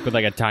come back with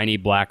like a tiny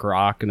black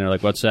rock, and they're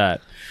like, "What's that?"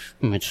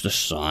 It's the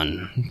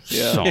sun.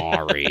 Yeah.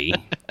 Sorry.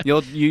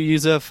 You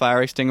use a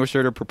fire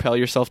extinguisher to propel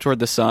yourself toward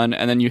the sun,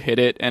 and then you hit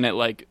it, and it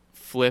like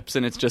flips,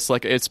 and it's just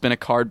like it's been a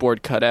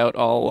cardboard cutout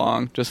all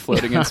along, just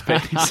floating in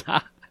space.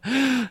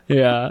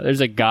 Yeah,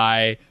 there's a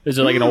guy. There's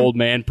like an old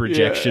man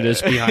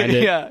projectionist behind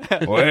it.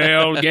 Yeah.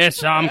 Well,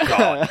 guess I'm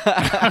caught.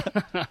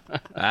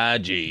 Ah,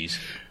 jeez.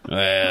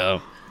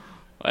 Well,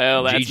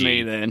 Well, that's GG.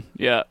 me then.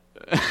 Yeah.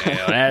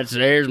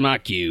 there's my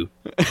cue.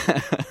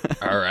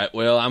 All right.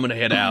 Well, I'm gonna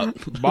head out.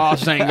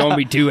 Boss ain't gonna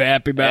be too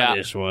happy about Yeah.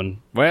 this one.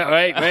 Well,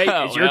 wait,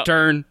 it's your Well.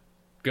 turn.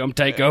 Come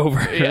take over.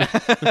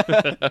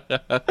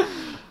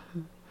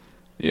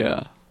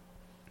 Yeah.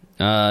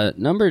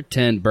 Number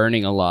 10,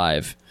 Burning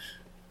Alive.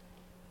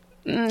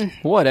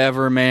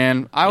 Whatever,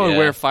 man. I would Yeah.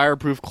 wear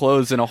fireproof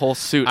clothes and a whole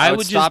suit. I would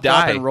would stop, just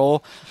drop, die. and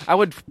roll. I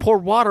would pour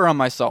water on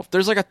myself.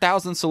 There's like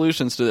 1,000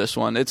 solutions to this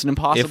one. It's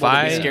impossible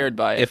to be scared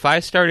by it. If I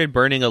started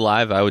burning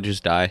alive, I would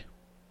just die.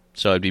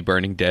 So I'd be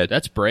burning dead.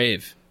 That's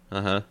brave.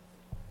 Uh-huh.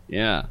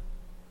 Yeah.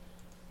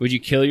 Would you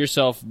kill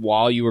yourself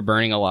while you were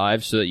burning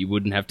alive so that you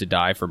wouldn't have to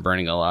die from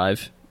burning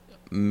alive?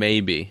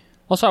 Maybe.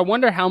 Also, I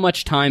wonder how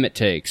much time it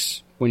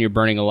takes when you're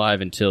burning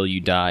alive until you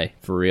die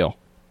for real.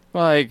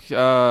 Like,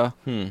 well,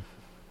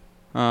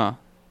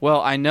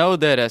 I know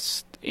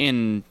that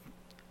in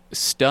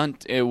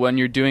stunt, when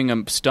you're doing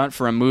a stunt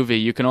for a movie,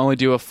 you can only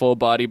do a full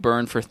body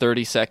burn for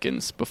 30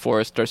 seconds before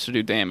it starts to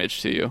do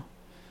damage to you.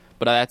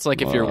 But that's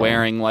like if you're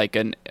wearing like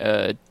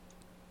a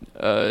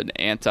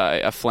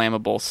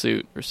flammable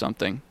suit or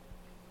something.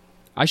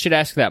 I should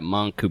ask that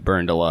monk who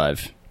burned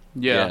alive.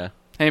 Yeah.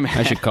 Hey man.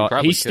 I should call.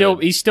 Probably He's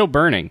still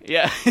burning.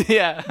 Yeah.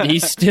 Yeah.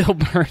 He's still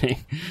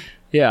burning.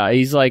 Yeah,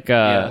 he's like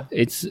Yeah.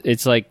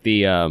 it's like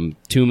the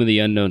Tomb of the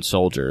Unknown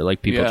Soldier.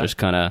 Like people Yeah. just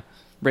kind of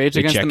Rage They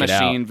Against the check it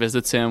out. Machine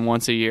visits him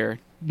once a year.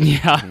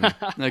 yeah.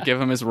 They give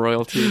him his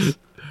royalties.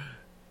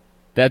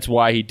 That's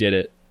why he did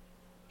it.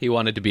 He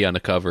wanted to be on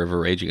the cover of a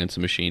Rage Against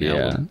the Machine Yeah.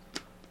 album.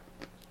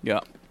 Yeah.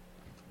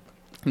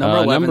 Number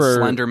 11, number-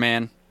 Slender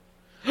Man.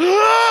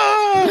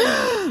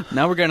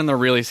 Now we're getting the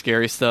really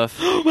scary stuff.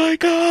 Oh my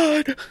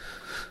god!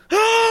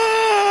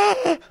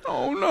 Ah!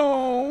 Oh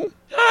no.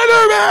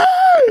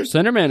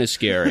 Slenderman is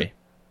scary.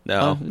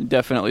 No,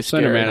 Definitely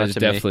scary. Slenderman not is to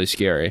me. definitely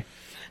scary.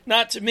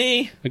 not to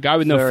me. A guy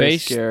with no Very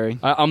face. scary.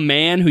 A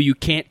man who you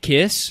can't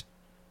kiss.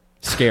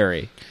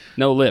 Scary.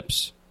 No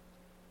lips.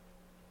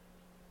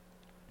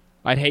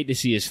 I'd hate to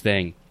see his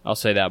thing. I'll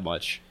say that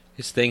much.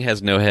 His thing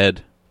has no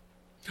head.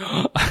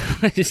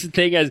 His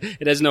thing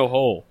has no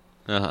hole.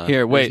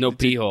 Here, wait. no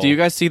pee hole. Do you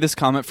guys see this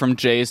comment from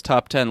Jay's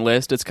top 10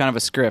 list? It's kind of a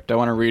script. I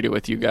want to read it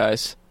with you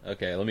guys.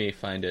 Okay, let me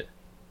find it.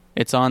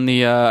 It's on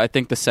the, I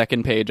think, the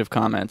second page of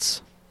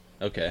comments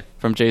Okay.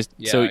 from Jay's.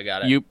 Yeah, so I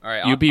got it. You, All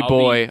right, you I'll be be-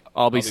 boy, I'll be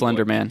I'll be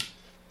Slender boy. Man.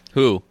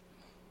 Who?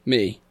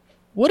 Me.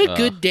 What a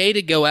good day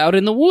to go out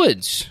in the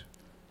woods.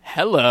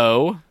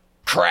 Hello.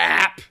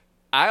 Crap.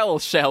 I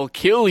shall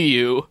kill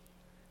you.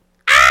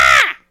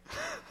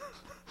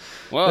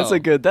 Whoa.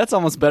 That's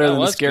almost better That than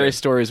the was scary good.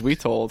 stories we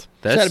told.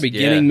 It's got a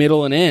beginning,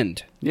 middle, and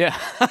end. Yeah.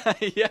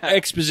 Yeah.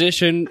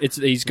 Exposition.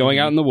 He's going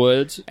out in the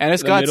woods. And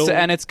it's The got middle,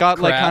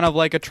 like crap. kind of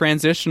like a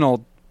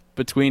transitional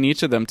between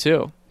each of them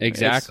too.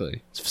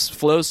 Exactly. It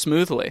flows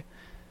smoothly.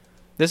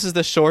 This is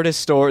the shortest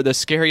story, the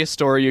scariest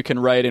story you can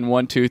write in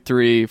 1, 2,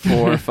 3,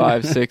 4,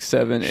 5, 6,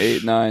 7,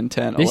 8, 9,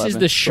 10, This 11, is the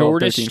 12,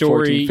 shortest 13,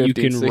 story 14, you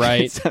 15, can 16,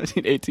 write.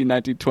 17, 18,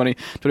 19, 20,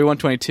 21,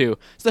 22.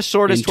 It's the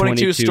shortest In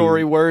 22 22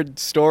 story word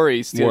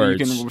stories that you words.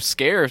 can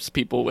scare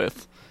people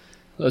with.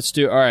 Let's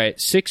do. All right.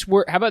 6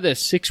 word. How about this?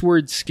 6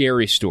 word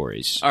scary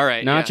stories. All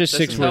right, Not yeah, just this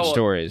 6 is word how we'll-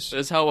 stories. This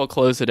is how we'll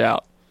close it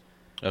out.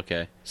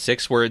 Okay.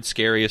 6-word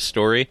scariest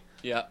story.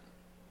 Yeah.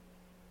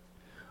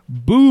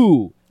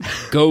 Boo!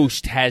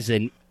 Ghost has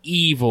an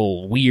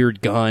evil,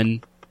 weird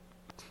gun.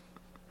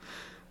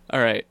 All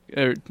right.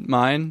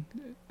 Mine.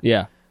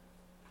 Yeah.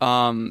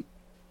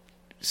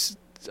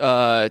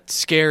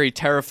 Scary,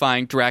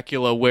 terrifying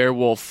Dracula,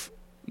 werewolf,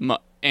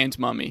 and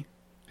mummy.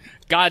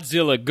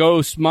 Godzilla,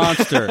 ghost,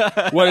 monster.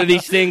 What are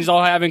these things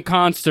all having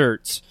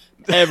concerts?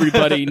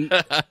 Everybody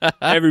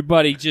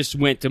just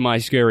went to my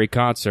scary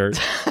concert.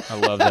 I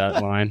love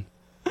that line.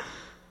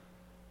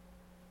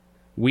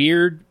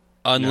 Weird.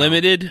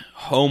 Unlimited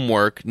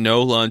homework,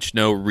 no lunch,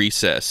 no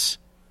recess.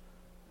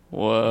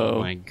 Whoa. Oh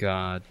my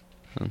god.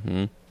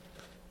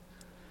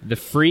 The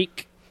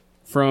freak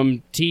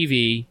from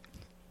TV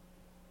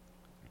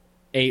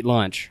ate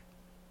lunch.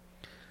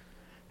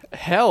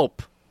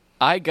 Help!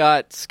 I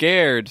got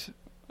scared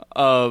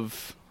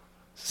of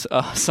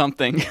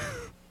something.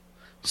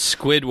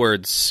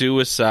 Squidward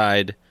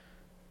suicide.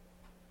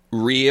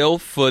 Real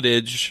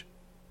footage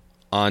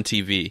on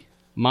TV.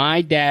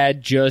 My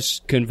dad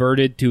just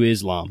converted to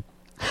Islam.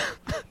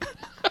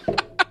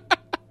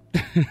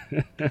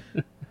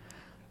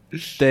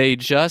 They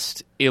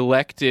just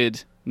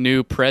elected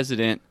new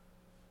president,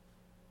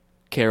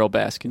 Carol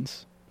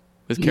Baskins.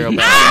 With Carol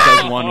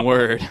Baskins as one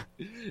word.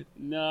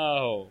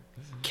 No.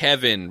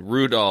 Kevin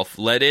Rudolph.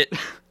 Let it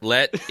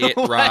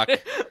rock.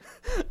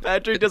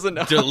 Patrick doesn't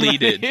know.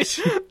 Deleted.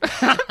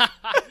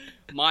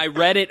 My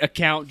Reddit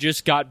account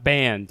just got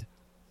banned.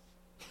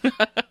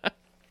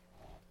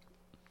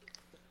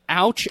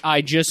 Ouch,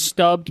 I just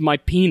stubbed my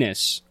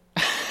penis.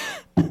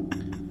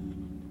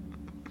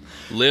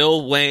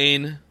 Lil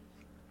Wayne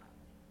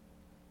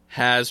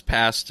has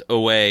passed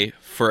away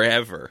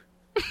forever.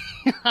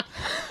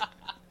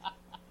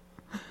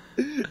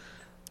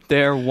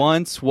 There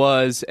once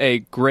was a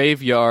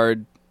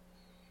graveyard.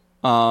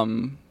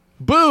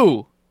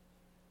 Boo!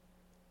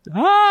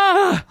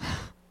 Ah!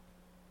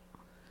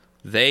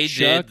 They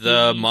Chucky. did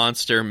the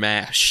Monster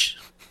Mash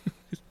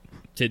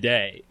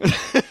Today.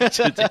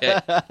 today.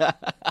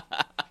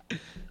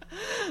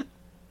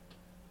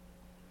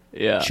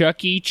 Yeah.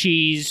 Chuck E.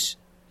 Cheese,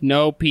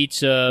 no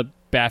pizza,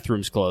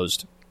 bathrooms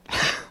closed.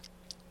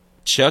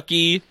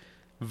 Chucky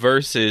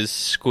versus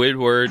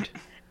Squidward.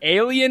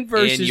 Alien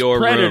versus In your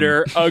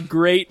Predator, a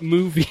great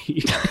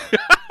movie.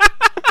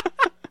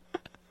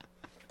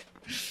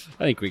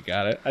 I think we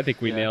got it. I think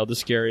we nailed the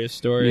scariest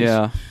stories.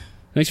 Yeah.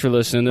 Thanks for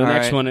listening. The All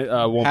next right.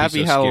 one won't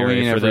Happy be so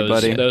Halloween, scary for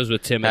everybody. those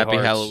with timid Happy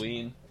hearts.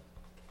 Halloween.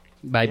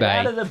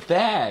 Bye-bye. the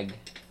bag.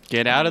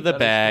 Get out of the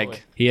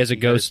bag. He has a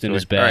ghost in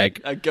his All right.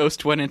 bag. A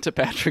ghost went into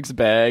Patrick's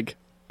bag.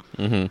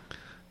 All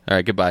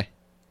right, goodbye.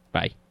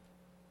 Bye.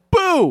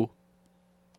 Boo!